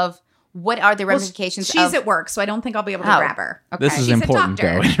recap of what are the ramifications she's at work, so I don't think I'll be able to grab her. Okay. This is she's important, a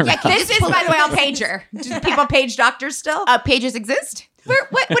doctor. though. This is, by the way, I'll page her. Do people page doctors still? Pagers exist?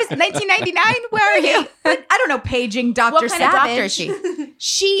 What is it, 1999? Where are you? But I don't know, paging Dr. What kind of Savage. doctor is she?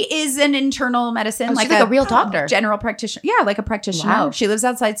 She is an internal medicine. She's like a real doctor. General practitioner. Yeah, like a practitioner. Wow. She lives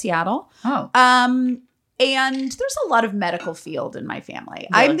outside Seattle. Oh. And there's a lot of medical field in my family.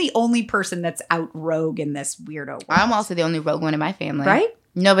 Really? I'm the only person that's out rogue in this weirdo world. I'm also the only rogue one in my family. Right?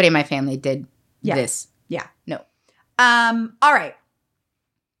 Nobody in my family did this. Yeah. No. All right.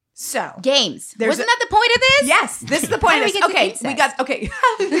 So. Games. Wasn't that the point of this? Yes. This is the point of this. Okay.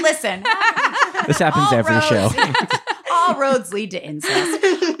 Listen. This happens every show. All roads lead to incest.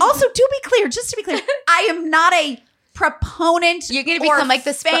 Also, to be clear, I am not a proponent. You're going to become like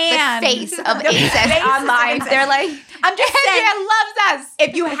the face of incest online. They're like, I'm just saying, Andrea loves us.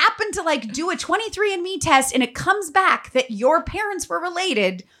 If you happen to like do a 23andMe test and it comes back that your parents were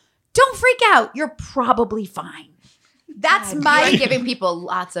related, don't freak out. You're probably fine. That's You're giving people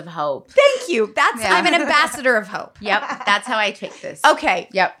lots of hope. Thank you. I'm an ambassador of hope. Yep. That's how I take this. Okay.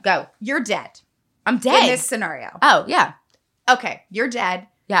 Yep. Go. You're dead. I'm dead. In this scenario. Oh, yeah. Okay. You're dead.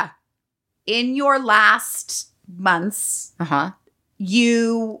 Yeah. In your last months,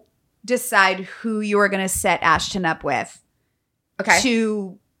 you decide who you are going to set Ashton up with. Okay.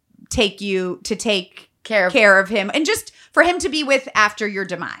 To take care of him and just for him to be with after your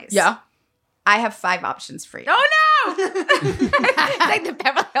demise. Yeah. I have 5 options for you. Oh no! It's like the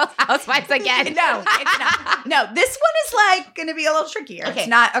Beverly Hills Housewives again. No, it's not. No, this one is like going to be a little trickier. Okay. It's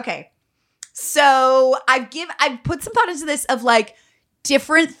not okay. So I've put some thought into this of like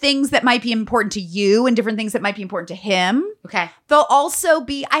different things that might be important to you and different things that might be important to him. Okay. They'll also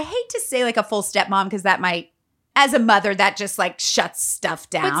be, I hate to say like a full stepmom because that might, as a mother, that just like shuts stuff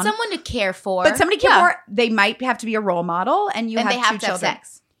down. But someone to care for. They might have to be a role model and they have 2 to children. have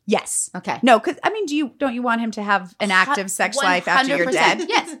sex. Yes. Okay. No, because I mean, don't you want him to have an active sex life after you're dead?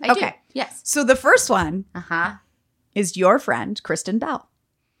 Yes, I do. Yes. So the first one is your friend, Kristen Bell.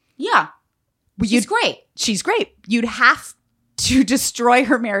 Yeah. She's great. She's great. You'd have to destroy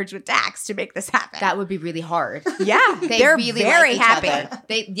her marriage with Dax to make this happen. That would be really hard. Yeah. They're really very happy.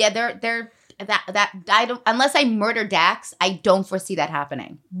 They're I don't, unless I murder Dax, I don't foresee that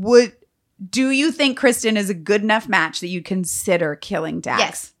happening. Do you think Kristen is a good enough match that you consider killing Dax?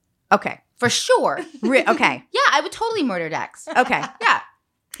 Yes. Okay. For sure. Okay. Yeah, I would totally murder Dax. Okay. Yeah.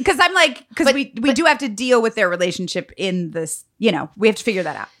 Because we do have to deal with their relationship in this, we have to figure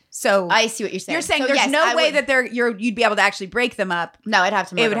that out. So I see what you're saying. You're saying there's no way that you'd be able to actually break them up. No, it'd have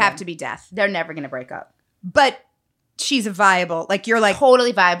to. It would have to be death. They're never going to break up. But she's a viable, you're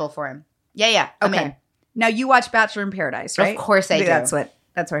totally viable for him. Yeah. Okay. Now you watch Bachelor in Paradise, right? Of course I do. That's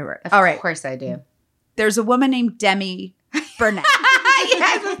why we're. All right. Of course I do. There's a woman named Demi Burnett.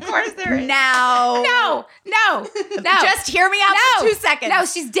 Yes, of course there is. Now. No. Just hear me out for 2 seconds. No,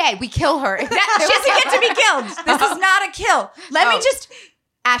 she's dead. We kill her. She doesn't get to be killed. This is not a kill. Let me just.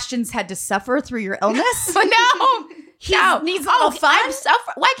 Ashton's had to suffer through your illness. No. He needs a little fun. I'm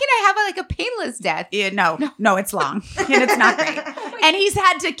suffering. Why can't I have a painless death? Yeah, no, it's long and it's not great. And he's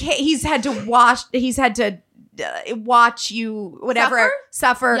had to watch you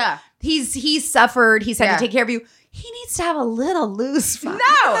suffer. Yeah. He's suffered. He's had Yeah. to take care of you. He needs to have a little loose fun.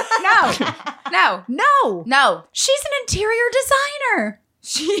 No. No. She's an interior designer.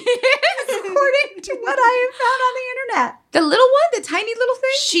 She is. According to what I have found on the internet. The little one, the tiny little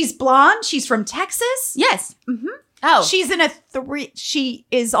thing? She's blonde. She's from Texas. Yes. Mm-hmm. Oh. She's in she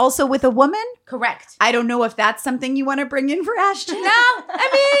is also with a woman. Correct. I don't know if that's something you want to bring in for Ashton. No, I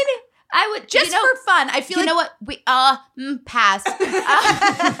mean, I would Just for fun. I feel you know what? We pass.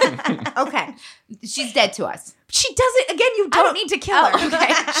 Okay. She's dead to us. She doesn't. Again, you don't need to kill her.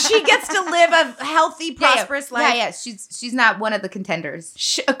 Okay. She gets to live a healthy, prosperous life. Yeah. She's not one of the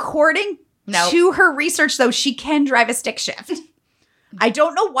contenders. According to her research, though, she can drive a stick shift. I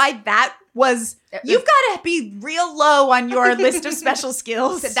don't know why that was. You've got to be real low on your list of special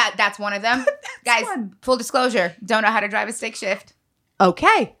skills. That's one of them. Guys, full disclosure, don't know how to drive a stick shift.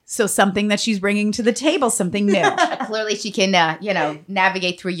 Okay, so something that she's bringing to the table, something new. Clearly, she can,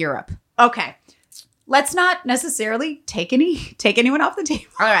 navigate through Europe. Okay, let's not necessarily take anyone off the table.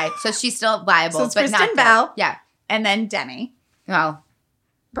 All right, so she's still viable, So it's but Kristen not Bell. dead. Yeah. And then Demi Oh,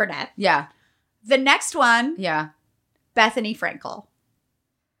 Burnett. yeah, The next one, yeah. Bethany Frankel.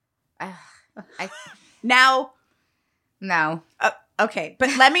 No. Okay, but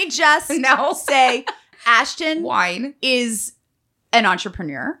let me just No. say Ashton Wine. is an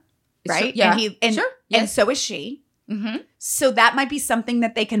entrepreneur, right? Yeah. And Sure. and Yes. so is she. Mm-hmm. So that might be something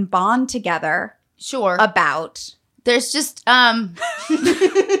that they can bond together Sure. about. There's just Mhm.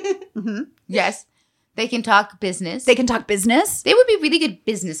 yes, they can talk business. They can talk business, They would be really good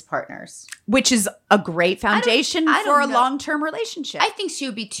business partners. which is a great foundation I don't for a know. long-term relationship. I think she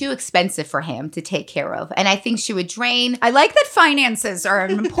would be too expensive for him to take care of, and I think she would drain. I like that finances are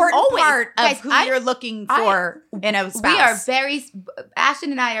an important Always. part of Guys, who you're looking for in a spouse. We are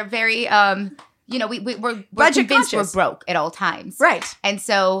Ashton and I are very we're Budget convinced conscious. we're broke at all times, Right. And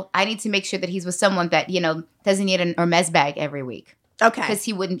so I need to make sure that he's with someone that doesn't need an Hermes bag every week Okay. because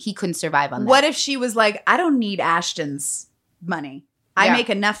he couldn't survive on that. What if she was like, I don't need Ashton's money. I Yeah. make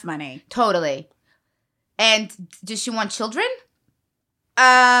enough money. Totally. And does she want children?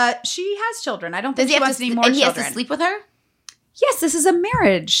 She has children. I don't think Does he she have wants to any more and he children. has to sleep with her? Yes, this is a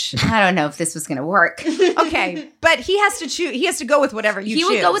marriage. I don't know if this was going to work. Okay, but he has to choose. He has to go with whatever you choose.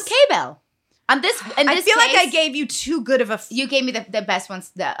 He would go with K-Bell. On this, I feel like I gave you too good of a. You gave me the best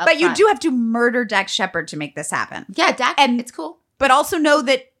ones. But you do have to murder Dax Shepard to make this happen. Yeah, Dak, And- it's cool. But also know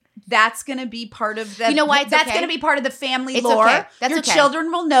that that's going to be part of the. You know why it's That's okay? going to be part of the family It's lore. okay. That's Your okay.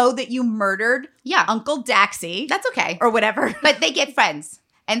 children will know that you murdered Yeah, Uncle Daxie that's okay. or whatever. But they get friends.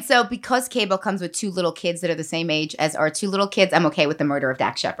 And so because Cable comes with two little kids that are the same age as our two little kids, I'm okay with the murder of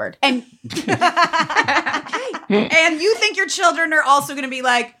Dax Shepard. And and you think your children are also going to be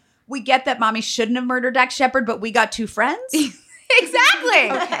like, we get that mommy shouldn't have murdered Dax Shepard, but we got two friends.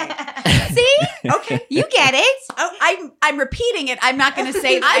 Exactly. Okay. See? Okay. You get it. Oh, I'm repeating it. I'm not going to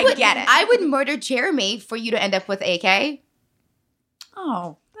say that I get it. I would murder Jeremy for you to end up with AK.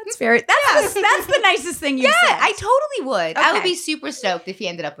 Oh, that's very. That's the nicest thing you said. I totally would. I would Okay. be super stoked if he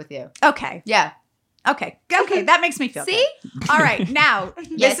ended up with you. Okay. Yeah. Okay. That makes me feel See? good. All right. Now,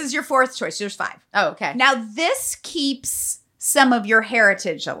 Yes. this is your fourth choice. There's 5. Oh, okay. Now, this keeps some of your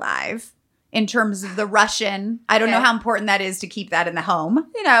heritage alive in terms of the Russian. I don't know Okay. how important that is to keep that in the home.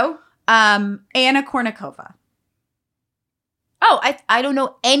 Anna Kournikova. Oh, I don't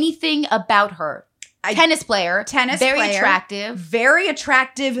know anything about her. Tennis player. Very attractive. Very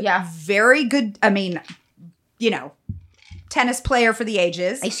attractive. Yeah. Very good. I mean, tennis player for the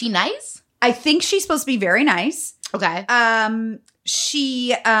ages. Is she nice? I think she's supposed to be very nice. Okay.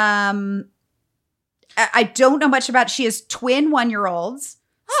 She I don't know much about. She has twin 1-year-olds.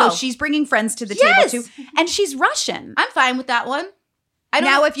 So Oh. she's bringing friends to the Yes. table too. And she's Russian. I'm fine with that one.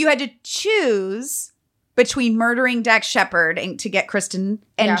 Now, if you had to choose between murdering Dax Shepard and to get Kristen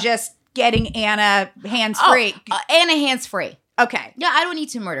and Yeah. just getting Anna hands-free. Anna hands-free. Okay. Yeah, I don't need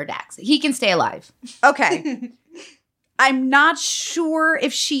to murder Dax. He can stay alive. Okay. I'm not sure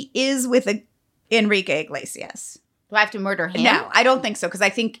if she is with Enrique Iglesias. Do I have to murder him? No, I don't think so. Because I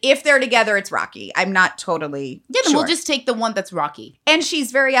think if they're together, it's Rocky. I'm not totally Yeah, then sure. we'll just take the one that's Rocky. And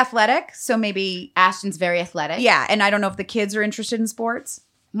she's very athletic. So maybe, Ashton's very athletic. yeah. And I don't know if the kids are interested in sports.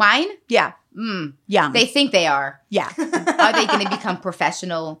 Mine? Yeah. Young. They think they are. yeah. Are they going to become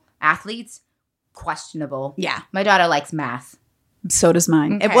professional athletes? Questionable. Yeah. My daughter likes math. So does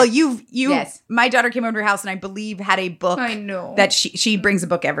mine. Okay. Well, you. Yes. My daughter came over to your house and I believe had a book. I know. That she brings a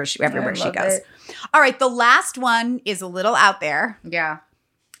book everywhere she love goes. it. All right, the last one is a little out there, Yeah.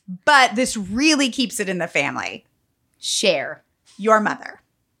 but this really keeps it in the family. Share. Your mother,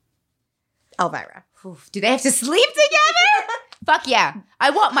 Elvira. Oof, do they have to sleep together? Fuck yeah. I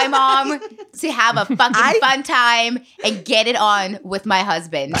want my mom to have a fucking fun time and get it on with my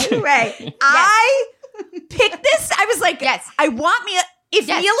husband. Anyway, I picked this. I was like, Yes. I want Mila. If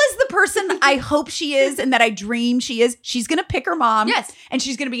Yes. Mila's the person I hope she is and that I dream she is, she's going to pick her mom. Yes. And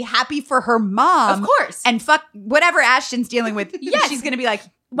she's going to be happy for her mom. Of course. And fuck whatever Ashton's dealing with. Yes. She's going to be like,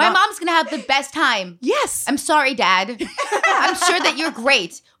 My mom's going to have the best time. Yes. I'm sorry, Dad. I'm sure that you're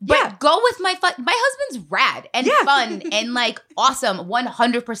great. But Yeah. go with my husband's rad and fun and like awesome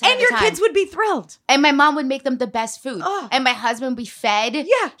 100% of the And your time. kids would be thrilled. And my mom would make them the best food. Oh. And my husband would be fed.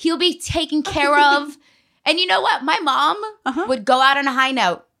 Yeah. He'll be taken care of. And you know what? My mom would go out on a high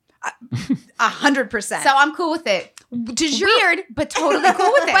note. 100%. So I'm cool with it. Weird, but totally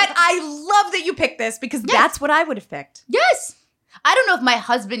cool with it. But I love that you picked this because that's what I would have picked. yes. I don't know if my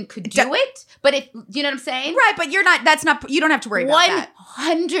husband could do it, but if you know what I'm saying? Right, but you don't have to worry about that.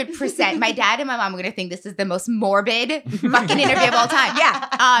 100%. My dad and my mom are going to think this is the most morbid fucking interview of all time.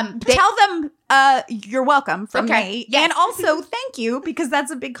 Yeah. Tell them you're welcome from me. Yes. And also thank you because that's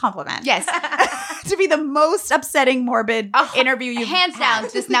a big compliment. Yes. To be the most upsetting, morbid interview you've Hands down,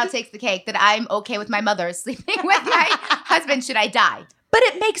 this now takes the cake that I'm okay with my mother sleeping with my husband should I die. But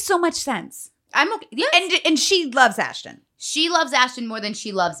it makes so much sense. I'm okay. Yes. And she loves Ashton. She loves Ashton more than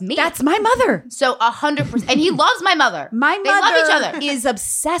she loves me. That's my mother. So 100%. And he loves my mother. My They love each mother other. is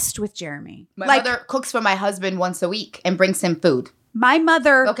obsessed with Jeremy. My mother cooks for my husband once a week and brings him food. My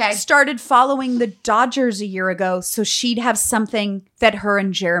mother Okay. started following the Dodgers a year ago so she'd have something that her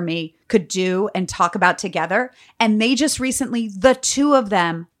and Jeremy could do and talk about together. And they just recently, the two of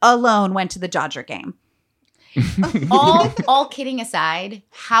them alone, went to the Dodger game. all kidding aside,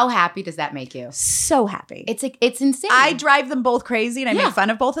 how happy does that make you? So happy. It's insane. I drive them both crazy and I make fun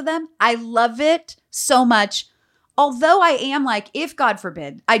of both of them. I love it so much. Although I am like, if God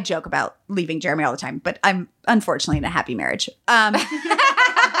forbid, I joke about leaving Jeremy all the time, but I'm unfortunately in a happy marriage.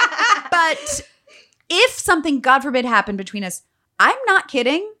 But if something, God forbid, happened between us, I'm not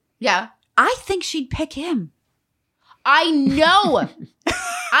kidding. Yeah. I think she'd pick him. I know.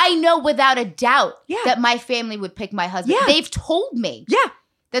 I know without a doubt Yeah. that my family would pick my husband. Yeah. They've told me Yeah.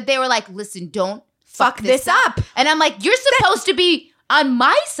 that they were like, listen, don't Fuck this up. And I'm like, you're supposed to be on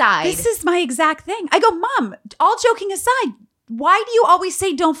my side. This is my exact thing. I go, Mom, all joking aside, why do you always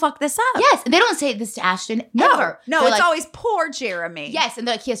say don't fuck this up? Yes. And they don't say this to Ashton No, ever. no, They're it's like, always poor Jeremy. yes. And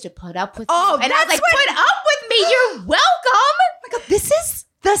they're like, he has to put up with Oh, you. And I was that's like, what- put up with me. You're welcome. I go, this is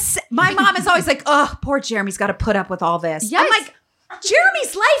my mom is always like, oh, poor Jeremy's got to put up with all this. Yes. I'm like,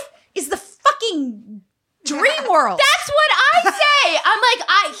 Jeremy's life is the fucking dream world. That's what I say. I'm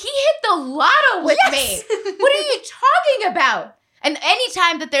like, he hit the lotto with Yes. me. What are you talking about? And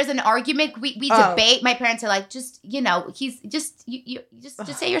anytime that there's an argument, we debate. My parents are like, just, you know, he's just, you just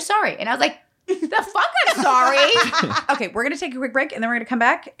say you're sorry. And I was like, the fuck I'm sorry. Okay, we're going to take a quick break and then we're going to come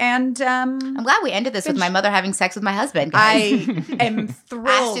back. And I'm glad we ended this with my mother having sex with my husband. I am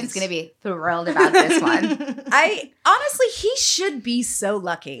thrilled. Ashton's going to be thrilled about this one. Honestly, he should be so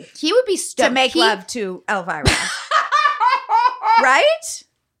lucky He would be stoked. to make love to Elvira. Right?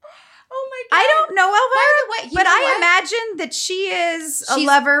 Oh my God. I don't know Elvira, By the way, you but know I what? imagine that she is a She's-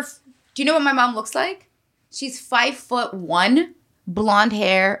 lover. Do you know what my mom looks like? She's 5'1", blonde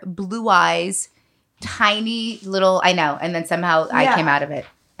hair, blue eyes, tiny little. I know, and then somehow I Yeah. came out of it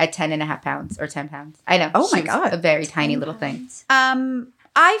at 10.5 pounds or 10 pounds. I know. Oh my She was God. a very tiny little thing.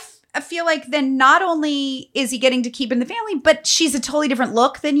 I feel like then not only is he getting to keep in the family, but she's a totally different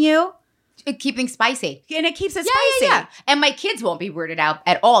look than you. Keeping spicy. And it keeps it Yeah, spicy. yeah, yeah. And my kids won't be weirded out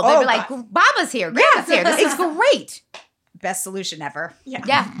at all. They'll Oh, be like, Baba's here, Grandma's here. This is great. Best solution ever.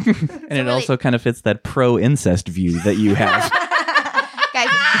 Yeah. And it also kind of fits that pro-incest view that you have. Guys,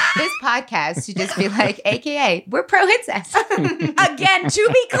 this podcast should just be like, AKA, we're pro-incest. Again, to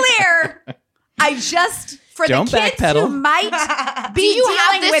be clear, I just, for Don't the kids backpedal. who might be Do you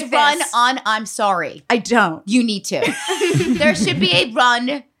have dealing this with run this, on I'm Sorry? I don't. You need to. There should be a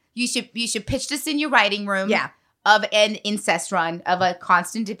run. You should pitch this in your writing room. Yeah. Of an incest run, of a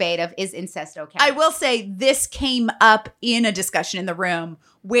constant debate of is incest okay? I will say this came up in a discussion in the room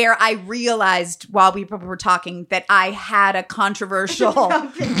where I realized while we were talking that I had a controversial. feel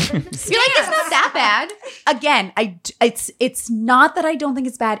like it's not that bad. Again, it's not that I don't think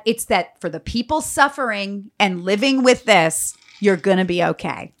it's bad. It's that for the people suffering and living with this, you're gonna be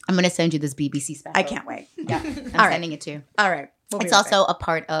okay. I'm gonna send you this BBC special. I can't wait. Yeah, I'm All right. sending it to you. All right. It's also a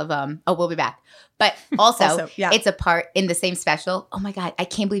part of we'll be back. But also, it's a part in the same special. Oh my God, I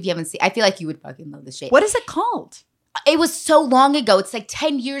can't believe you haven't seen. I feel like you would fucking love this shit. What is it called? It was so long ago. It's like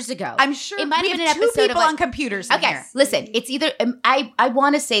 10 years ago. I'm sure it might have been an two episode people of on computers. In okay, here. listen. It's either I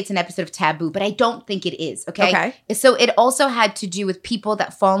want to say it's an episode of Taboo, but I don't think it is. Okay. So it also had to do with people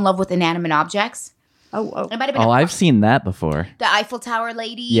that fall in love with inanimate objects. Oh. It might have been. I've seen that before. The Eiffel Tower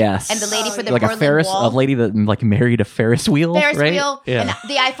lady. Yes. And the lady for the like Berlin Wall. a lady that like married a Ferris wheel. Ferris right? wheel. Yeah. And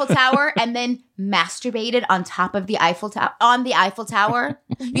the Eiffel Tower, and then masturbated on top of the Eiffel Tower. On the Eiffel Tower.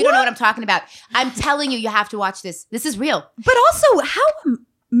 You don't know what I'm talking about. I'm telling you, you have to watch this. This is real. But also, how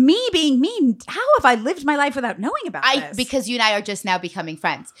me being mean? How have I lived my life without knowing about this? Because you and I are just now becoming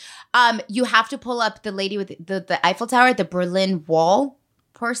friends. You have to pull up the lady with the Eiffel Tower, the Berlin Wall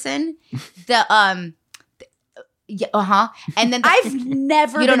person. And then I've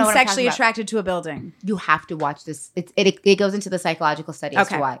never been sexually about. attracted to a building. You have to watch this. It goes into the psychological study as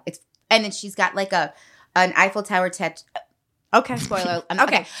to why. And then she's got like an Eiffel Tower tattoo. Okay. Spoiler.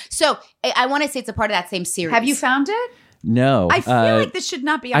 Okay. So I want to say it's a part of that same series. Have you found it? No. I feel like this should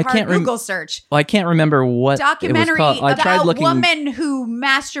not be a hard Google search. Well, I can't remember what documentary it was called. I tried about looking. A woman who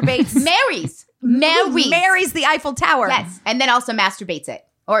masturbates. marries the Eiffel Tower. Yes. And then also masturbates it.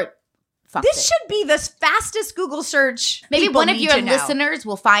 Or fucks this it. should be the fastest Google search. Maybe people one of need your to know. listeners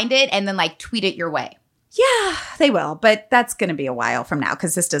will find it and then like tweet it your way. Yeah, they will. But that's going to be a while from now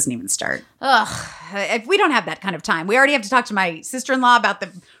because this doesn't even start. Ugh. If we don't have that kind of time. We already have to talk to my sister-in-law about the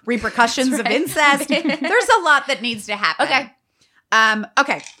repercussions of incest. There's a lot that needs to happen. Okay.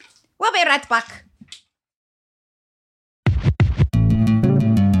 Okay. We'll be right back.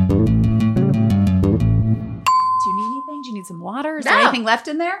 Do you need anything? Do you need some water? Is there anything left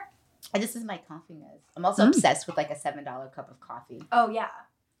in there? This is my coffee mug. I'm also obsessed with like a $7 cup of coffee. Oh, yeah.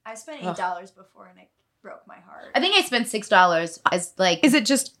 I spent $8 before and it broke my heart. I think I spent $6 as like. Is it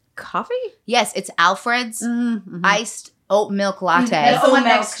just coffee? Yes, it's Alfred's iced oat milk latte. That's the Oat one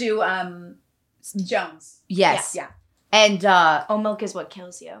milk. next to Jones. Yes. Yeah. And Oat milk is what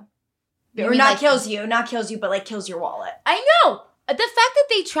kills you. You Or mean not like- kills you, but like kills your wallet. I know. The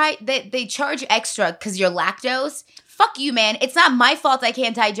fact that they charge extra because you're lactose, fuck you, man. It's not my fault I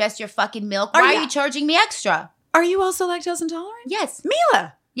can't digest your fucking milk. Why are you charging me extra? Are you also lactose intolerant? Yes.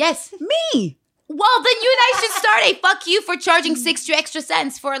 Mila. Yes. Me. Well, then you and I should start a fuck you for charging 60 extra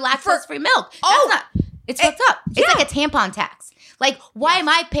cents for lactose-free milk. It's fucked up. It's like a tampon tax. Like, why am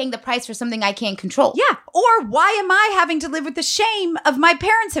I paying the price for something I can't control? Yeah. Or why am I having to live with the shame of my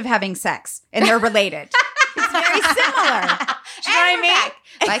parents having sex and they're related? It's very similar. Do you know what I mean?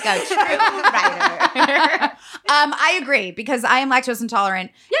 Like a true writer. I agree because I am lactose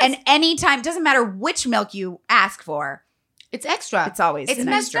intolerant. Yes. And anytime, doesn't matter which milk you ask for, it's extra. It's always it's an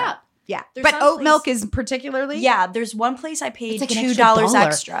messed extra. up. Yeah. There's But some oat place- milk is particularly? Yeah, there's one place I paid It's like an $2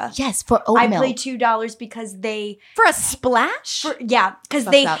 extra extra. Yes, for oat I milk. paid $2 because they For a splash? because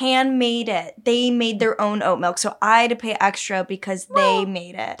Fucked they up. handmade it. They made their own oat milk, so I had to pay extra because they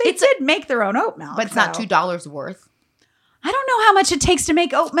made it. They did make their own oat milk. but it's not though. $2 worth. I don't know how much it takes to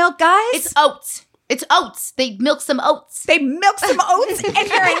make oat milk, guys. It's oats. It's oats. They milk some oats. They milk some oats and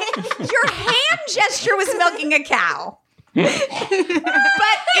your hand gesture was milking a cow. But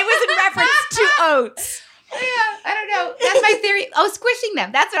it was in reference to oats. Yeah, I don't know. That's my theory. I was squishing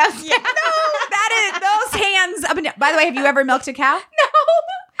them. That's what I was saying. No, that is those hands up and down. By the way, have you ever milked a cow? No.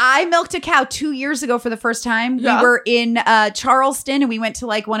 I milked a cow 2 years ago for the first time. Yeah. We were in Charleston and we went to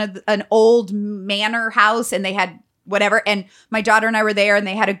like an old manor house and they had whatever. And my daughter and I were there and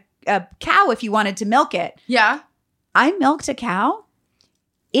they had a cow if you wanted to milk it. Yeah. I milked a cow.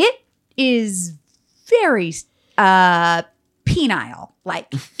 It is very penile.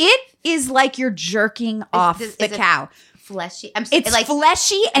 Like it is like you're jerking off is the it cow. Fleshy. It's like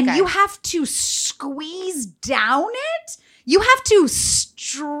fleshy and Okay. you have to squeeze down it. You have to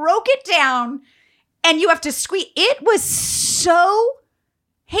stroke it down and you have to squeeze. It was so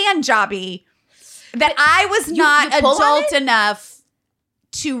hand jobby that I was not you pull on adult enough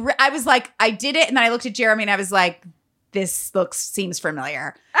to. I was like, I did it, and then I looked at Jeremy and I was like, this seems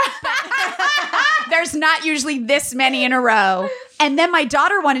familiar. There's not usually this many in a row. And then my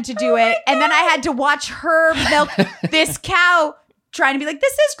daughter wanted to do it, and then I had to watch her milk this cow, trying to be like,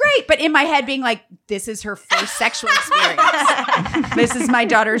 this is great. But in my head being like, this is her first sexual experience. This is my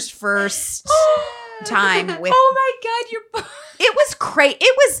daughter's first time with. Oh my God, It was crazy.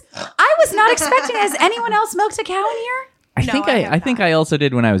 I was not expecting. Has anyone else milked a cow in here? I think I also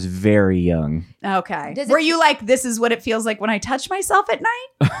did when I was very young. Okay. Does it- Were you like, this is what it feels like when I touch myself at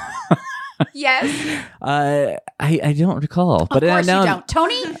night? Yes. I don't recall, but Of course now you don't.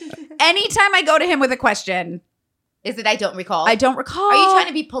 Tony, anytime I go to him with a question, Is it I don't recall? I don't recall. Are you trying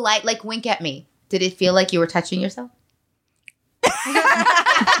to be polite? Like, wink at me. Did it feel like you were touching yourself?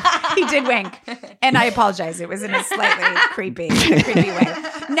 He did wink. And I apologize. It was in a slightly creepy way.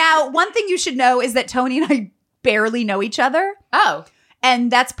 Now, one thing you should know is that Tony and I barely know each other. Oh.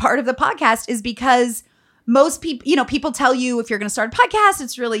 And that's part of the podcast is because most people, people tell you if you're going to start a podcast,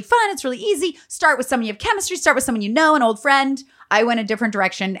 it's really fun. It's really easy. Start with someone you have chemistry. Start with someone you know, an old friend. I went a different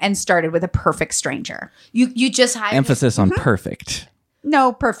direction and started with a perfect stranger. You just hired Emphasis on perfect.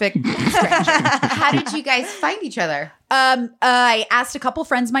 No, perfect stranger. How did you guys find each other? I asked a couple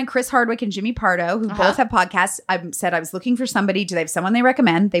friends of mine, Chris Hardwick and Jimmy Pardo, who both have podcasts. I said I was looking for somebody. Do they have someone they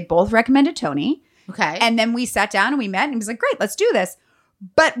recommend? They both recommended Tony. Okay. And then we sat down and we met and he was like, great, let's do this.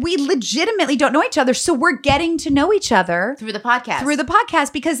 But we legitimately don't know each other. So we're getting to know each other. Through the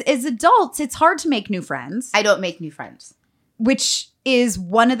podcast. Because as adults, it's hard to make new friends. I don't make new friends. Which is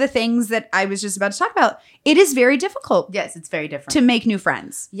one of the things that I was just about to talk about. It is very difficult. Yes, it's very different. To make new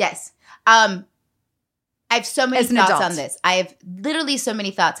friends. Yes. I have so many thoughts adult. on this. I have literally so many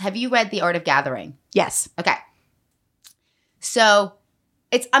thoughts. Have you read The Art of Gathering? Yes. Okay. So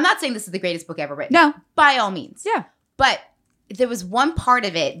I'm not saying this is the greatest book ever written. No. By all means. Yeah. But there was one part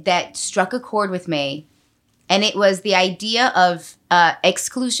of it that struck a chord with me, and it was the idea of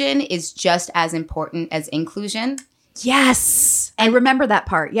exclusion is just as important as inclusion. Yes. I remember that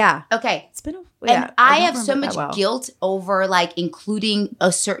part. Yeah. Okay. It's been and I have so remember much that well. guilt over like including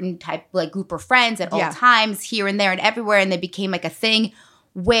a certain type, like group of friends at all times, here and there and everywhere. And they became like a thing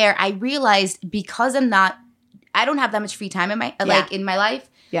where I realized because I don't have that much free time in my life.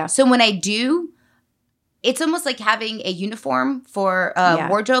 Yeah. So when I do, it's almost like having a uniform for a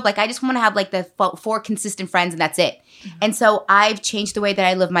wardrobe. Like I just want to have like the 4 consistent friends and that's it. Mm-hmm. And so I've changed the way that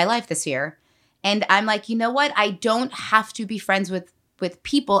I live my life this year. And I'm like, you know what? I don't have to be friends with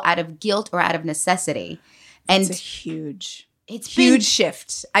people out of guilt or out of necessity. And it's a huge been,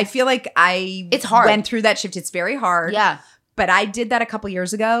 shift. I feel like it's hard. Went through that shift. It's very hard. Yeah. But I did that a couple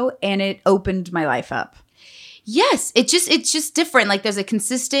years ago and it opened my life up. Yes. It's just different. Like there's a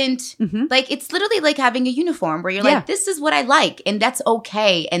consistent, like it's literally like having a uniform where you're like, this is what I like and that's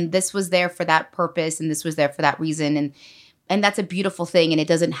okay. And this was there for that purpose and this was there for that reason. And that's a beautiful thing. And it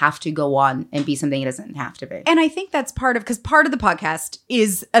doesn't have to go on and be something it doesn't have to be. And I think that's because part of the podcast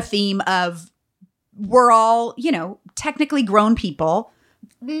is a theme of we're all, technically grown people.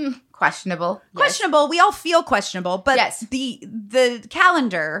 Questionable. Questionable. We all feel questionable. But the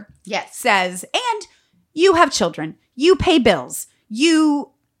calendar says, and you have children. You pay bills.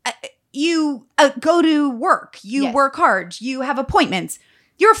 You go to work. You work hard. You have appointments.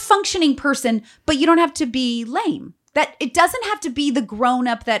 You're a functioning person, but you don't have to be lame. That it doesn't have to be the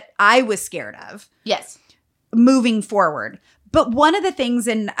grown-up that I was scared of. Yes. Moving forward. But one of the things,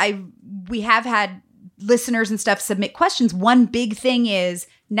 and we have had listeners and stuff submit questions. One big thing is,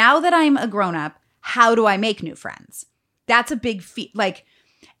 now that I'm a grown-up, how do I make new friends? That's a big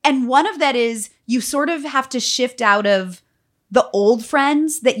and one of that is you sort of have to shift out of the old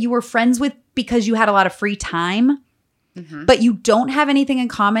friends that you were friends with because you had a lot of free time, but you don't have anything in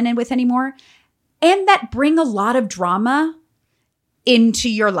common with anymore. And that bring a lot of drama into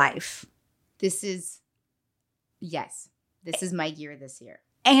your life. This is my year this year.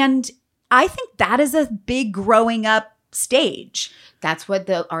 And I think that is a big growing up stage. That's what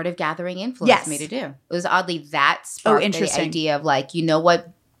the Art of Gathering influenced me to do. It was oddly that sparked the idea of like, you know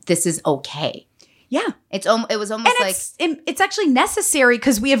what? This is okay. Yeah. It was almost it's actually necessary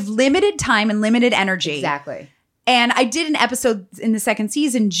because we have limited time and limited energy. Exactly. And I did an episode in the second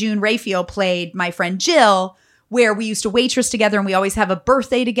season. June Raphael played my friend Jill, where we used to waitress together and we always have a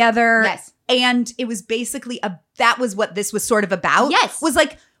birthday together. Yes. And it was basically that was what this was sort of about. Yes. Was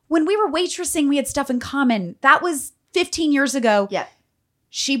like when we were waitressing, we had stuff in common. That was 15 years ago. Yeah.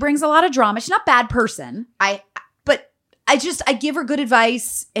 She brings a lot of drama. She's not a bad person. But I give her good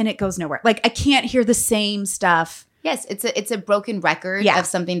advice and it goes nowhere. Like I can't hear the same stuff. Yes, it's a broken record of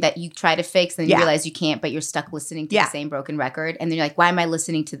something that you try to fix and you realize you can't, but you're stuck listening to the same broken record. And then you're like, why am I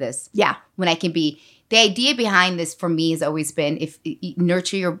listening to this? Yeah. When I can be – the idea behind this for me has always been if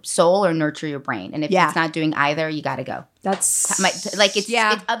nurture your soul or nurture your brain. And if it's not doing either, you got to go. That's – it's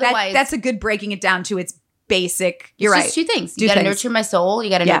otherwise – that's a good breaking it down to its basic – you're right. It's just 2 things. You got to nurture my soul.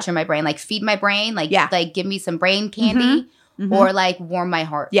 You got to nurture my brain. Like feed my brain. Like give me some brain candy or like warm my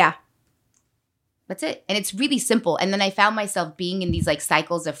heart. Yeah. That's it. And it's really simple. And then I found myself being in these like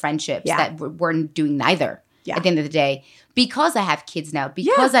cycles of friendships that weren't doing neither at the end of the day because I have kids now,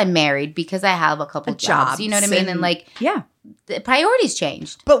 because I'm married, because I have a couple jobs. You know what I mean? And like, the priorities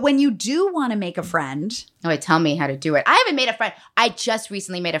changed. But when you do want to make a friend. Oh, tell me how to do it. I haven't made a friend. I just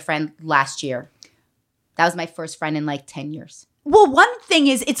recently made a friend last year. That was my first friend in like 10 years. Well, one thing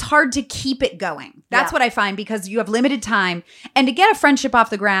is it's hard to keep it going. That's what I find because you have limited time. And to get a friendship off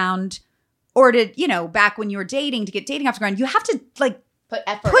the ground or to, you know, back when you were dating, to get dating off the ground, you have to like Put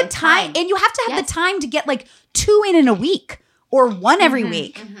effort put and time. And you have to have the time to get like 2 in a week or 1 every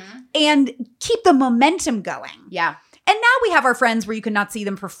week and keep the momentum going. Yeah. And now we have our friends where you cannot see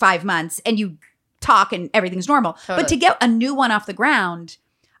them for 5 months and you talk and everything's normal. Totally. But to get a new one off the ground,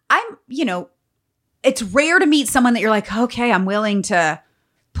 it's rare to meet someone that you're like, okay, I'm willing to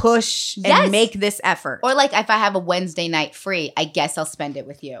push and make this effort. Or like if I have a Wednesday night free, I guess I'll spend it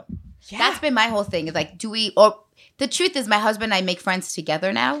with you. Yeah. That's been my whole thing. Is like, the truth is my husband and I make friends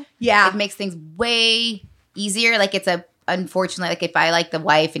together now. Yeah. It makes things way easier. Like unfortunately, like if I like the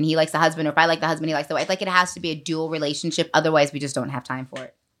wife and he likes the husband, or if I like the husband, he likes the wife, like it has to be a dual relationship. Otherwise, we just don't have time for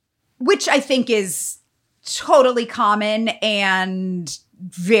it. Which I think is totally common and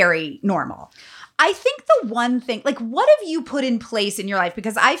very normal. I think the one thing, like, what have you put in place in your life?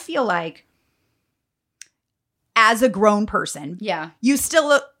 Because I feel like as a grown person, you're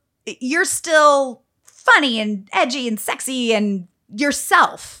still funny and edgy and sexy and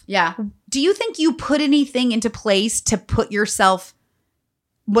yourself. Yeah. Do you think you put anything into place to put yourself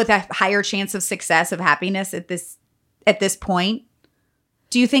with a higher chance of success, of happiness at this point?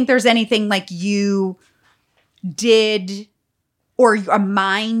 Do you think there's anything like you did or a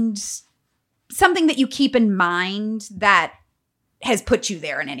mind, something that you keep in mind that has put you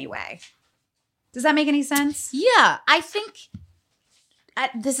there in any way? Does that make any sense? Yeah. I think I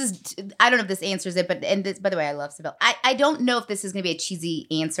don't know if this answers it, by the way, I love Sybil. I don't know if this is going to be a cheesy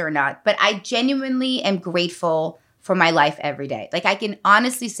answer or not, but I genuinely am grateful for my life every day. Like I can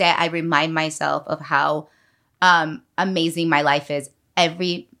honestly say I remind myself of how amazing my life is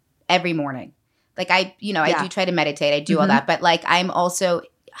every morning. Like I do try to meditate. I do all that, but like I'm also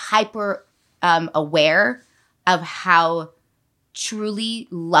hyper aware of how truly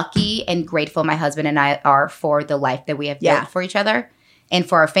lucky and grateful my husband and I are for the life that we have built for each other and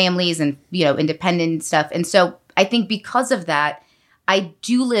for our families and, independent stuff. And so I think because of that, I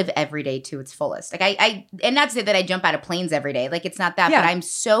do live every day to its fullest. Like and not to say that I jump out of planes every day. Like it's not that, but I'm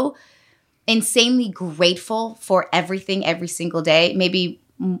so insanely grateful for everything every single day. Maybe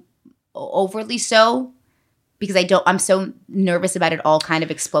overly so because I'm so nervous about it all kind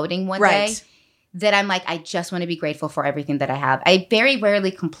of exploding one day that I'm like, I just want to be grateful for everything that I have. I very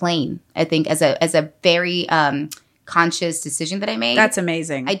rarely complain, I think, as a very conscious decision that I made. That's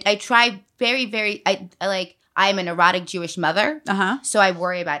amazing. I try very, very, I'm an erotic Jewish mother. So I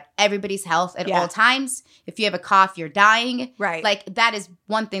worry about everybody's health at all times. If you have a cough, you're dying. Right. Like that is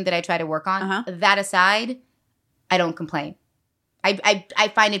one thing that I try to work on. That aside, I don't complain.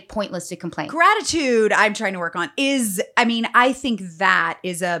 I find it pointless to complain. Gratitude I'm trying to work on I think that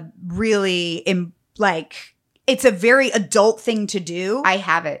is a really it's a very adult thing to do. I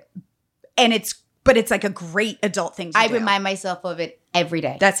have it. And it's like a great adult thing to do. I remind myself of it every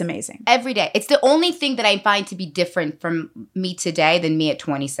day. That's amazing. Every day. It's the only thing that I find to be different from me today than me at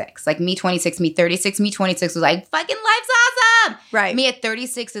 26. Like me 26, me 36. Me 26 was like, fucking life's awesome. Right. Me at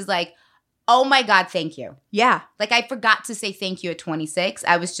 36 is like, oh my God, thank you. Yeah. Like I forgot to say thank you at 26.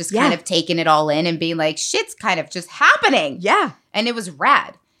 I was just kind of taking it all in and being like, shit's kind of just happening. Yeah. And it was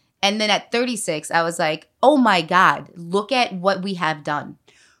rad. And then at 36, I was like, oh my God, look at what we have done.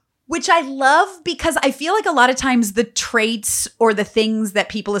 Which I love because I feel like a lot of times the traits or the things that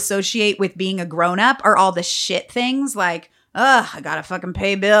people associate with being a grown-up are all the shit things like, I gotta fucking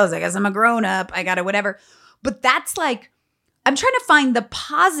pay bills. I guess I'm a grown-up. I gotta whatever. But that's like, I'm trying to find the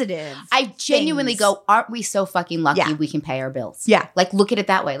positive. I genuinely go, aren't we so fucking lucky we can pay our bills? Yeah. Like, look at it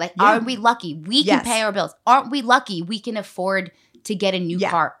that way. Like, aren't we lucky? We can pay our bills. Aren't we lucky? We can afford to get a new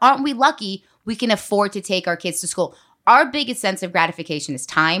car. Aren't we lucky? We can afford to take our kids to school. Our biggest sense of gratification is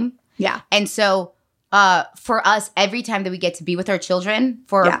time. Yeah. And so for us, every time that we get to be with our children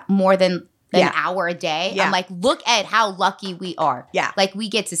for more than an hour a day, I'm like, look at how lucky we are. Yeah. Like, we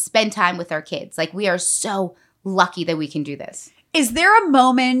get to spend time with our kids. Like, we are so lucky that we can do this. Is there a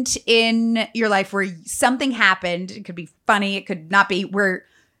moment in your life where something happened? It could be funny. It could not be. Where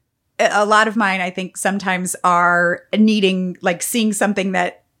a lot of mine, I think, sometimes are needing, like, seeing something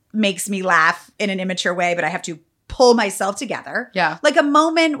that makes me laugh in an immature way, but I have to pull myself together. Yeah. Like a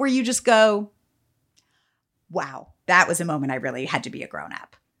moment where you just go, wow, that was a moment I really had to be a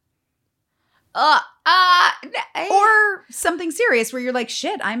grown-up. Or something serious where you're like,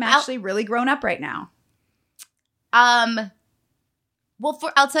 shit, I'm actually really grown up right now. Well,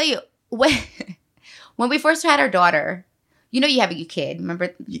 I'll tell you, when we first had our daughter, you have a kid,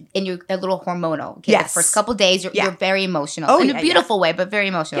 remember? And you're a little hormonal. Okay? Yes. The first couple days, you're very emotional. In a beautiful way, but very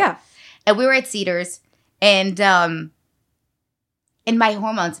emotional. Yeah. And we were at Cedars, And my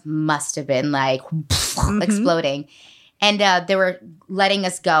hormones must have been like exploding. And they were letting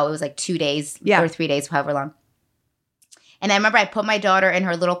us go. It was like 2 days or 3 days, however long. And I remember I put my daughter in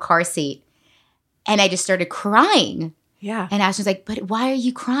her little car seat and I just started crying. Yeah. And Ashton was like, but why are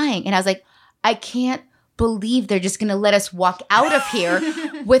you crying? And I was like, I can't believe they're just going to let us walk out of here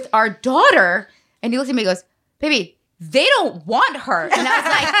with our daughter. And he looked at me and goes, baby, they don't want her. And I was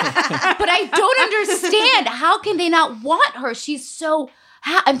like, but I don't understand. How can they not want her? She's so...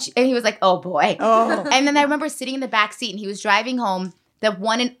 And he was like, oh, boy. Oh. And then I remember sitting in the back seat and he was driving home. The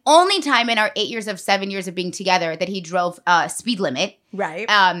one and only time in our 7 years of being together that he drove speed limit. Right.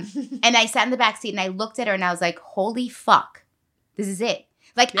 And I sat in the back seat and I looked at her and I was like, holy fuck, this is it.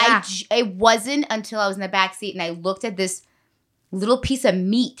 Like, it wasn't until I was in the back seat and I looked at this little piece of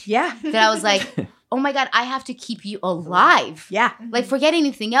meat that I was like, oh my God, I have to keep you alive. Yeah. Like, forget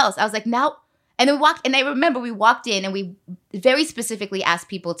anything else. I was like, now. And then I remember we walked in and we very specifically asked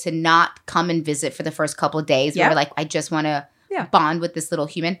people to not come and visit for the first couple of days. We were like, I just want to bond with this little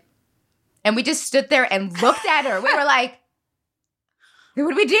human. And we just stood there and looked at her. We were like, what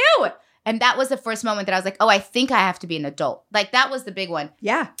do we do? And that was the first moment that I was like, oh, I think I have to be an adult. Like, that was the big one.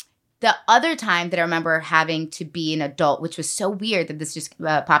 Yeah. The other time that I remember having to be an adult, which was so weird that this just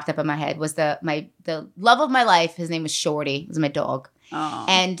popped up in my head, was the love of my life. His name was Shorty. It was my dog. Oh.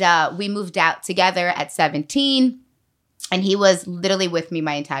 And we moved out together at 17. And he was literally with me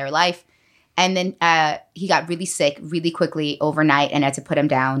my entire life. And then he got really sick really quickly overnight and I had to put him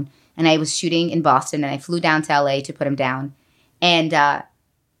down. And I was shooting in Boston and I flew down to LA to put him down. And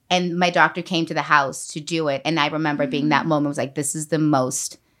my doctor came to the house to do it. And I remember being that moment was like, this is the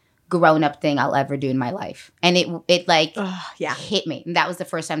most grown-up thing I'll ever do in my life. And it like hit me. And that was the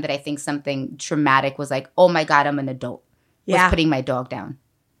first time that I think something traumatic was like, oh my God, I'm an adult. Was putting my dog down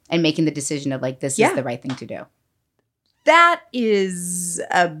and making the decision of like, this is the right thing to do. That is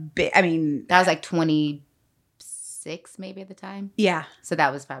a bit, I mean. That was like 26 maybe at the time. Yeah. So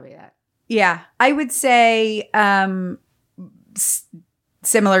that was probably that. Yeah. I would say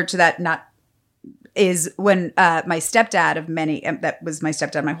similar to that, is when my stepdad that was my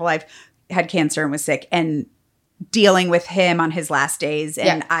stepdad my whole life, had cancer and was sick, and dealing with him on his last days.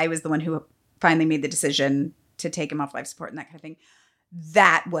 And I was the one who finally made the decision to take him off life support and that kind of thing.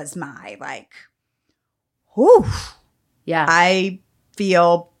 That was my like, whew. Yeah. I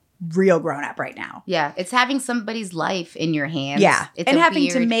feel real grown up right now. Yeah. It's having somebody's life in your hands. Yeah. It's and having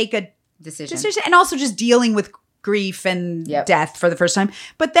to make a decision. And also just dealing with grief and death for the first time.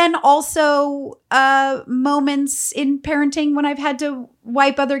 But then also moments in parenting when I've had to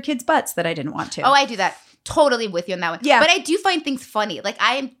wipe other kids' butts that I didn't want to. Oh, I do that. Totally with you on that one. Yeah. But I do find things funny. Like,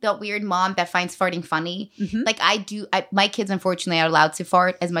 I am the weird mom that finds farting funny. Mm-hmm. Like, my kids, unfortunately, are allowed to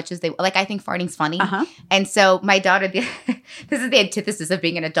fart as much as they, like, I think farting's funny. Uh-huh. And so my daughter, this is the antithesis of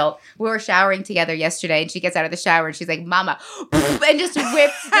being an adult. We were showering together yesterday and she gets out of the shower and she's like, mama, and just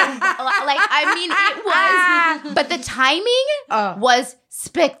whips them. Like, I mean, it was, but the timing was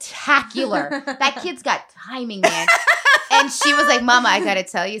spectacular. That kid's got timing, man. And she was like, Mama, I got to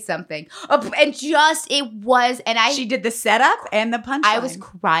tell you something. And she did the setup and the punchline. I was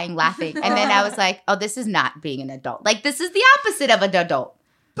crying laughing. And then I was like, oh, this is not being an adult. Like, this is the opposite of an adult.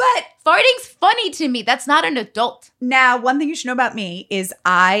 But farting's funny to me. That's not an adult. Now, one thing you should know about me is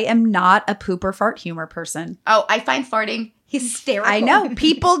I am not a poop or fart humor person. Oh, I find farting hysterical. I know.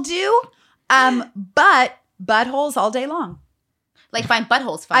 People do. But buttholes all day long. Like, find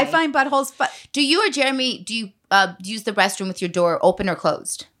buttholes funny. I find buttholes funny. Do you or Jeremy, do you use the restroom with your door open or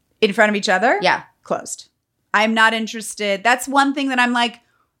closed? In front of each other? Yeah. Closed. I'm not interested. That's one thing that I'm like,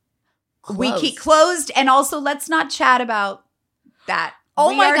 we keep closed, and also let's not chat about that.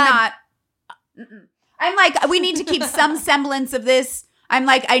 Oh my God. I'm like, we need to keep some semblance of this. I'm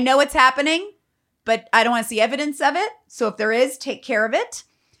like, I know it's happening, but I don't want to see evidence of it. So if there is, take care of it.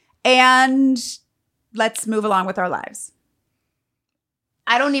 And let's move along with our lives.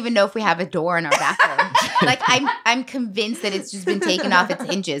 I don't even know if we have a door in our bathroom. Like, I'm convinced that it's just been taken off its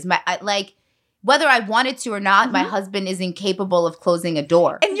hinges. Whether I wanted to or not, my husband is incapable of closing a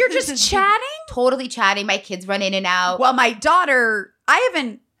door. And you're just chatting? Totally chatting. My kids run in and out. Well, my daughter,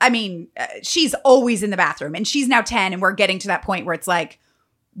 she's always in the bathroom, and she's now 10, and we're getting to that point where it's like,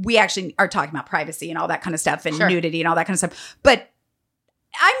 we actually are talking about privacy and all that kind of stuff, and nudity and all that kind of stuff. But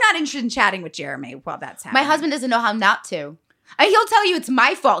I'm not interested in chatting with Jeremy while that's happening. My husband doesn't know how not to. He'll tell you it's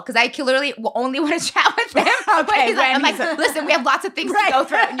my fault because I clearly will only want to chat with him. Okay, I'm like, listen, we have lots of things to go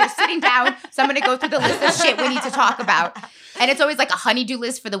through. And you're sitting down, so I'm going to go through the list of shit we need to talk about. And it's always like a honeydew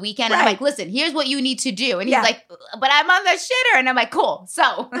list for the weekend. And I'm like, listen, here's what you need to do. And he's like, but I'm on the shitter. And I'm like, cool.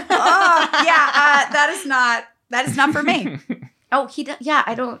 So. That is not for me. Oh, he does. Yeah,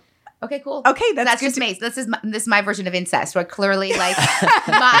 I don't. Okay, cool. Okay, that's just me. This is my version of incest. Where clearly, like,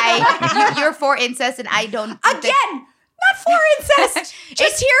 you're for incest, and I don't. Again, not for incest.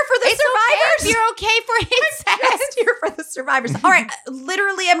 Just here for the survivors. Okay, you're okay for incest. Just here for the survivors. All right,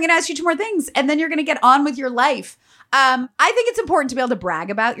 literally, I'm going to ask you 2 more things, and then you're going to get on with your life. I think it's important to be able to brag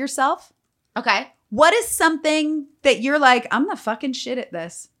about yourself. Okay. What is something that you're like, I'm the fucking shit at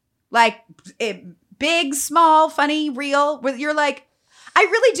this? Like, big, small, funny, real, where you're like, I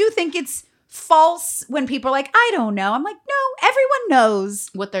really do think it's false when people are like, I don't know. I'm like, no, everyone knows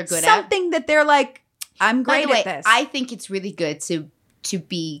what they're good at. Something that they're like, I'm great at this. I think it's really good to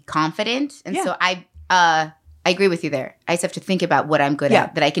be confident. And so I agree with you there. I just have to think about what I'm good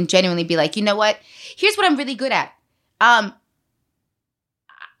at, that I can genuinely be like, you know what? Here's what I'm really good at. I'm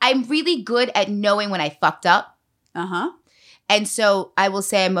really good at knowing when I fucked up. Uh-huh. And so I will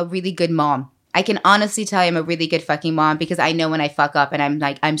say I'm a really good mom. I can honestly tell you I'm a really good fucking mom because I know when I fuck up and I'm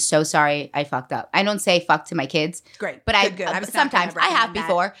like, I'm so sorry I fucked up. I don't say fuck to my kids. Great. But sometimes I have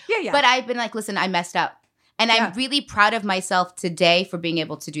before. Yeah. But I've been like, listen, I messed up. And I'm really proud of myself today for being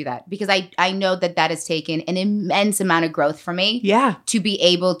able to do that because I know that has taken an immense amount of growth for me. Yeah. To be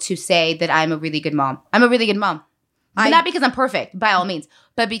able to say that I'm a really good mom. I'm a really good mom. But not because I'm perfect, by all means,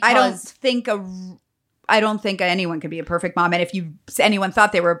 but because I don't think anyone can be a perfect mom. And if anyone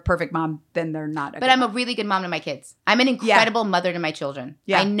thought they were a perfect mom, then they're not. But I'm a really good mom to my kids. I'm an incredible mother to my children.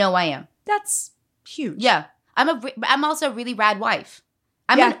 Yeah. I know I am. That's huge. Yeah. I'm also a really rad wife.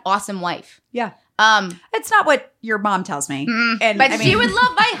 I'm an awesome wife. Yeah. It's not what your mom tells me. But she would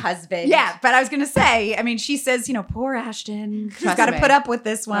love my husband. Yeah, but I was going to say, I mean, she says, poor Ashton. She's got to put up with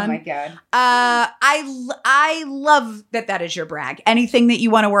this one. Oh, my God. I love that is your brag. Anything that you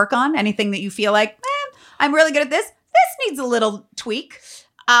want to work on, anything that you feel like, I'm really good at this. This needs a little tweak.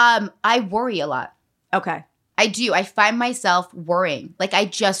 I worry a lot. Okay. I do. I find myself worrying. Like, I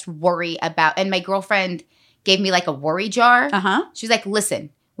just worry about, and my girlfriend gave me like a worry jar. Uh-huh. She's like,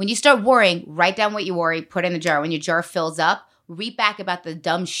 listen. When you start worrying, write down what you worry, put it in the jar. When your jar fills up, read back about the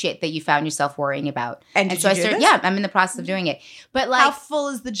dumb shit that you found yourself worrying about. And so I started, I'm in the process of doing it. But like, how full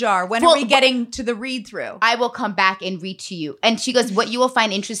is the jar? When are we getting to the read through? I will come back and read to you. And she goes, what you will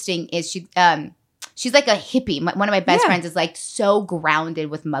find interesting is she's like a hippie. One of my best friends is like so grounded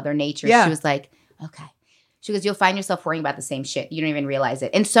with Mother Nature. Yeah. She was like, okay. She goes, you'll find yourself worrying about the same shit. You don't even realize it.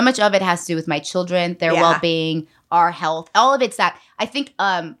 And so much of it has to do with my children, their well-being, our health. All of it's that. I think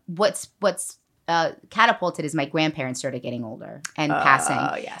what's catapulted is my grandparents started getting older and passing.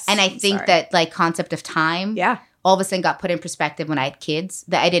 Oh, yes. And I think that like concept of time all of a sudden got put in perspective when I had kids,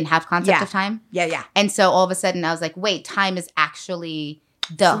 that I didn't have concept of time. Yeah. And so all of a sudden I was like, wait, time is actually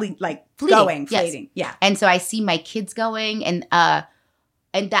fleeting. Fleeting. Yeah. And so I see my kids going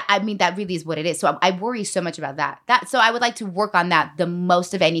and that, I mean, that really is what it is. So I worry so much about that. So I would like to work on that the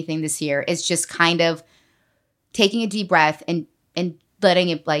most of anything this year is just kind of taking a deep breath and letting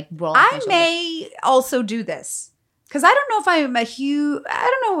it like roll. I may also do this because I don't know if I'm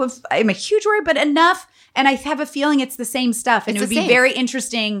a huge worry, but enough. And I have a feeling it's the same stuff. And it would be very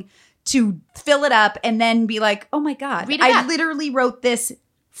interesting to fill it up and then be like, oh my God, I literally wrote this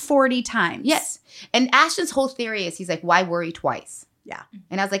 40 times. Yes. And Ashton's whole theory is he's like, why worry twice? Yeah.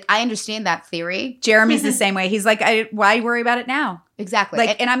 And I was like, I understand that theory. Jeremy's the same way. He's like, why worry about it now? Exactly.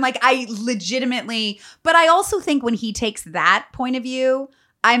 And I'm like, I legitimately, but I also think when he takes that point of view,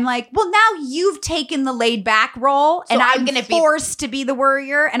 I'm like, well, now you've taken the laid back role and I'm going to be forced to be the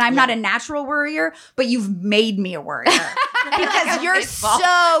worrier and I'm not a natural worrier, but you've made me a worrier because you're so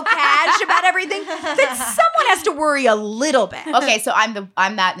cash about everything that someone has to worry a little bit. Okay. So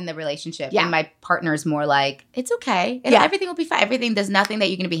I'm that in the relationship and my partner's more like, it's okay. And everything will be fine. There's nothing that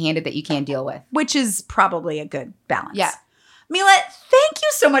you're going to be handed that you can't deal with. Which is probably a good balance. Yeah. Mila, thank you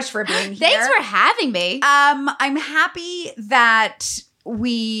so much for being here. Thanks for having me. I'm happy that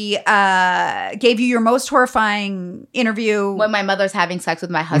we gave you your most horrifying interview. When my mother's having sex with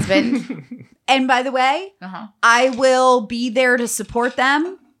my husband. And by the way, I will be there to support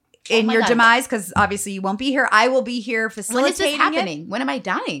them in your demise because obviously you won't be here. I will be here facilitating When is this happening? When am I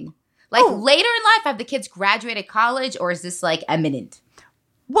dying? Like later in life, have the kids graduated college or is this like imminent?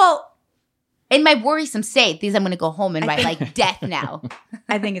 Well, in my worrisome state, I'm going to go home and write like death now.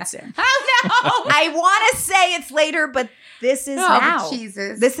 I think it's soon. Oh, no. I want to say it's later, but this is now.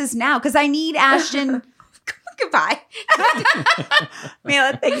 Jesus. This is now because I need Ashton. Goodbye.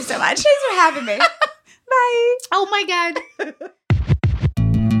 Mila, thank you so much. Thanks for having me. Bye. Oh my God.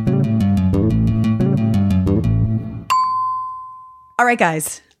 All right,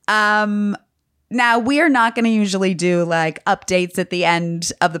 guys. Now we are not going to usually do like updates at the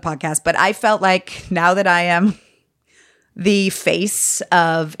end of the podcast, but I felt like now that I am the face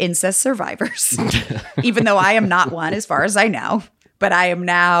of incest survivors, even though I am not one as far as I know, but I am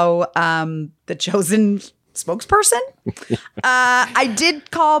now the chosen spokesperson. I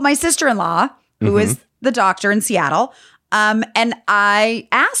did call my sister-in-law, who is the doctor in Seattle, and I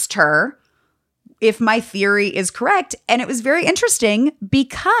asked her if my theory is correct. And it was very interesting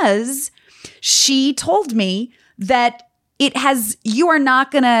because she told me that you are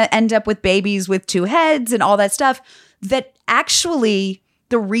not going to end up with babies with two heads and all that stuff. That actually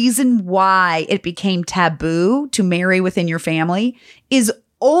the reason why it became taboo to marry within your family is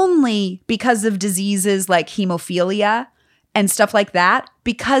only because of diseases like hemophilia and stuff like that,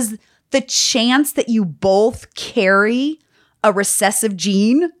 because the chance that you both carry a recessive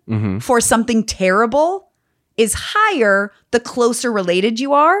gene for something terrible is higher the closer related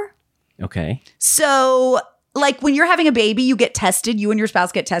you are. Okay. So, like when you're having a baby, you get tested. You and your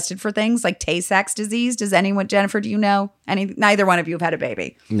spouse get tested for things like Tay-Sachs disease. Does anyone, Jennifer, do you know? Neither one of you have had a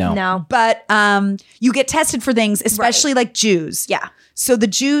baby. No. But you get tested for things, especially like Jews. Yeah. So the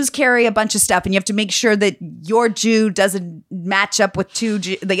Jews carry a bunch of stuff, and you have to make sure that your Jew doesn't match up with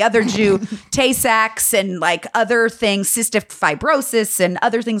the other Jew, Tay-Sachs and like other things, cystic fibrosis and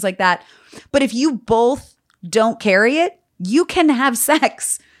other things like that. But if you both don't carry it, you can have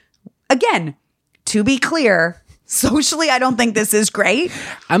sex. Again, to be clear, socially, I don't think this is great.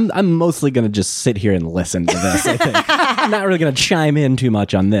 I'm mostly going to just sit here and listen to this, I think. I'm not really going to chime in too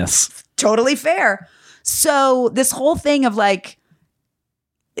much on this. Totally fair. So this whole thing of like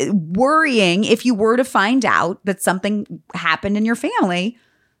worrying if you were to find out that something happened in your family,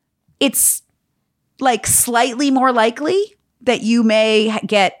 it's like slightly more likely that you may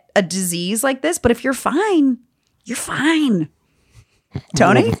get a disease like this. But if you're fine, you're fine.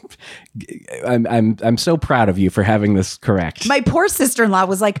 Tony? I'm so proud of you for having this correct. My poor sister-in-law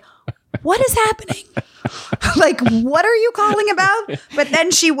was like, what is happening? Like, what are you calling about? But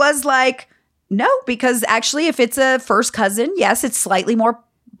then she was like, no, because actually if it's a first cousin, yes, it's slightly more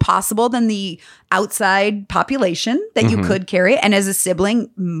possible than the outside population that you could carry it. And as a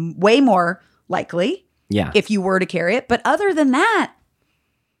sibling, way more likely if you were to carry it. But other than that,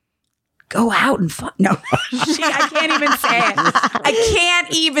 go out and fuck. No, I can't even say it. I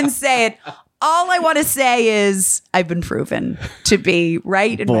can't even say it. All I want to say is I've been proven to be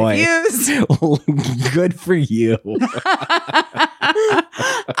right in my views. Good for you.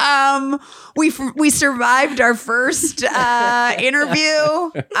 We survived our first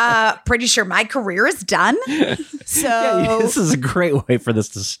interview. Pretty sure my career is done. So this is a great way for this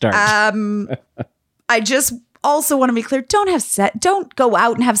to start. I just also want to be clear. Don't go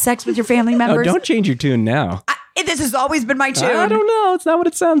out and have sex with your family members. Don't change your tune now. This has always been my tune. I don't know. It's not what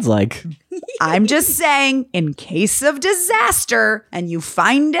it sounds like. I'm just saying, in case of disaster, and you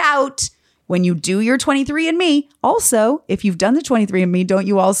find out when you do your 23andMe, also, if you've done the 23andMe, don't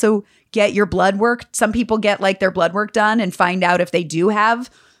you also get your blood work? Some people get like their blood work done and find out if they do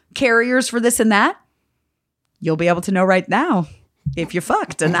have carriers for this and that. You'll be able to know right now if you're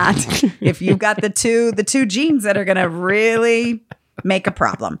fucked or not. If you've got the two genes that are going to really make a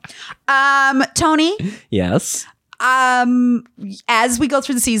problem. Tony? Yes? As we go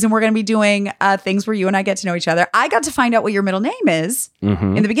through the season, we're going to be doing things where you and I get to know each other. I got to find out what your middle name is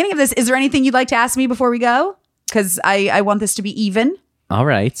in the beginning of this. Is there anything you'd like to ask me before we go? Because I want this to be even. All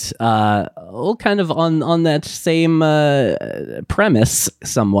right. Kind of on that same premise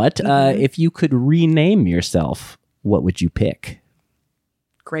somewhat. If you could rename yourself, what would you pick?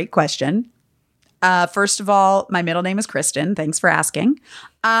 Great question. First of all, my middle name is Kristen. Thanks for asking.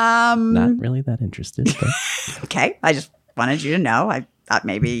 Not really that interested. But. Okay. I just wanted you to know. I thought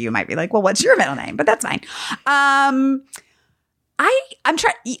maybe you might be like, well, what's your middle name? But that's fine. I'm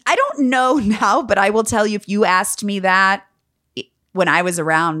trying. I don't know now, but I will tell you, if you asked me that when I was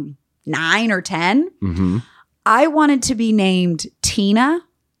around 9 or 10, I wanted to be named Tina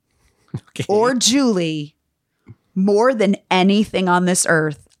or Julie more than anything on this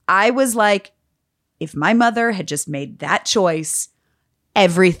earth. I was like, if my mother had just made that choice,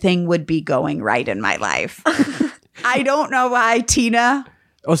 everything would be going right in my life. I don't know why Tina.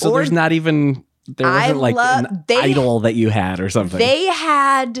 Oh, so there's not even, there wasn't like an idol that you had or something. They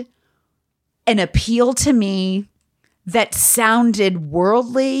had an appeal to me that sounded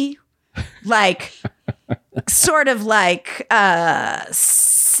worldly, like sort of like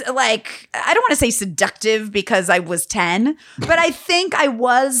like, I don't want to say seductive because I was 10, but I think I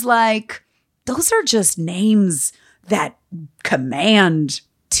was like, those are just names that command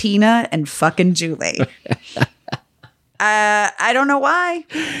Tina and fucking Julie. I don't know why.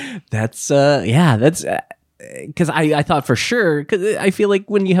 That's because I thought for sure, because I feel like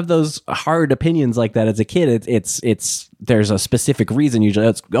when you have those hard opinions like that as a kid, it's there's a specific reason. Usually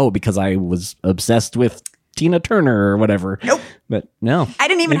it's because I was obsessed with Tina Turner or whatever. Nope. But no, I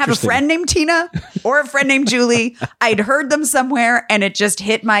didn't even have a friend named Tina or a friend named Julie. I'd heard them somewhere and it just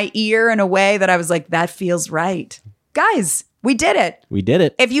hit my ear in a way that I was like, that feels right. Guys, we did it. We did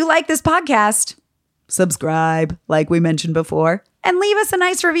it. If you like this podcast, subscribe, like we mentioned before, and leave us a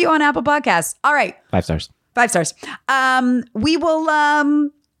nice review on Apple Podcasts. All right. 5 stars. 5 stars. We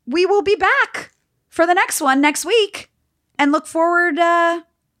will be back for the next one next week and look forward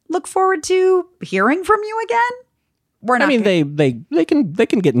to hearing from you again. We're not. I mean, they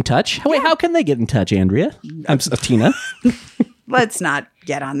can get in touch. Wait, how can they get in touch, Andrea? I'm Tina. Let's not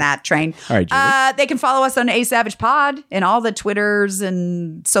get on that train. All right, Julie. They can follow us on A Savage Pod in all the Twitters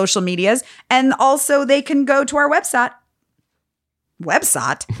and social medias, and also they can go to our website.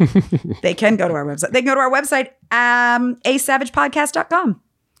 They can go to our website. They can go to our website, asavagepodcast.com.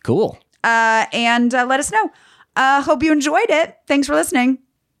 Cool. And let us know. Hope you enjoyed it. Thanks for listening.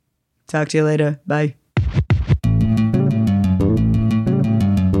 Talk to you later. Bye.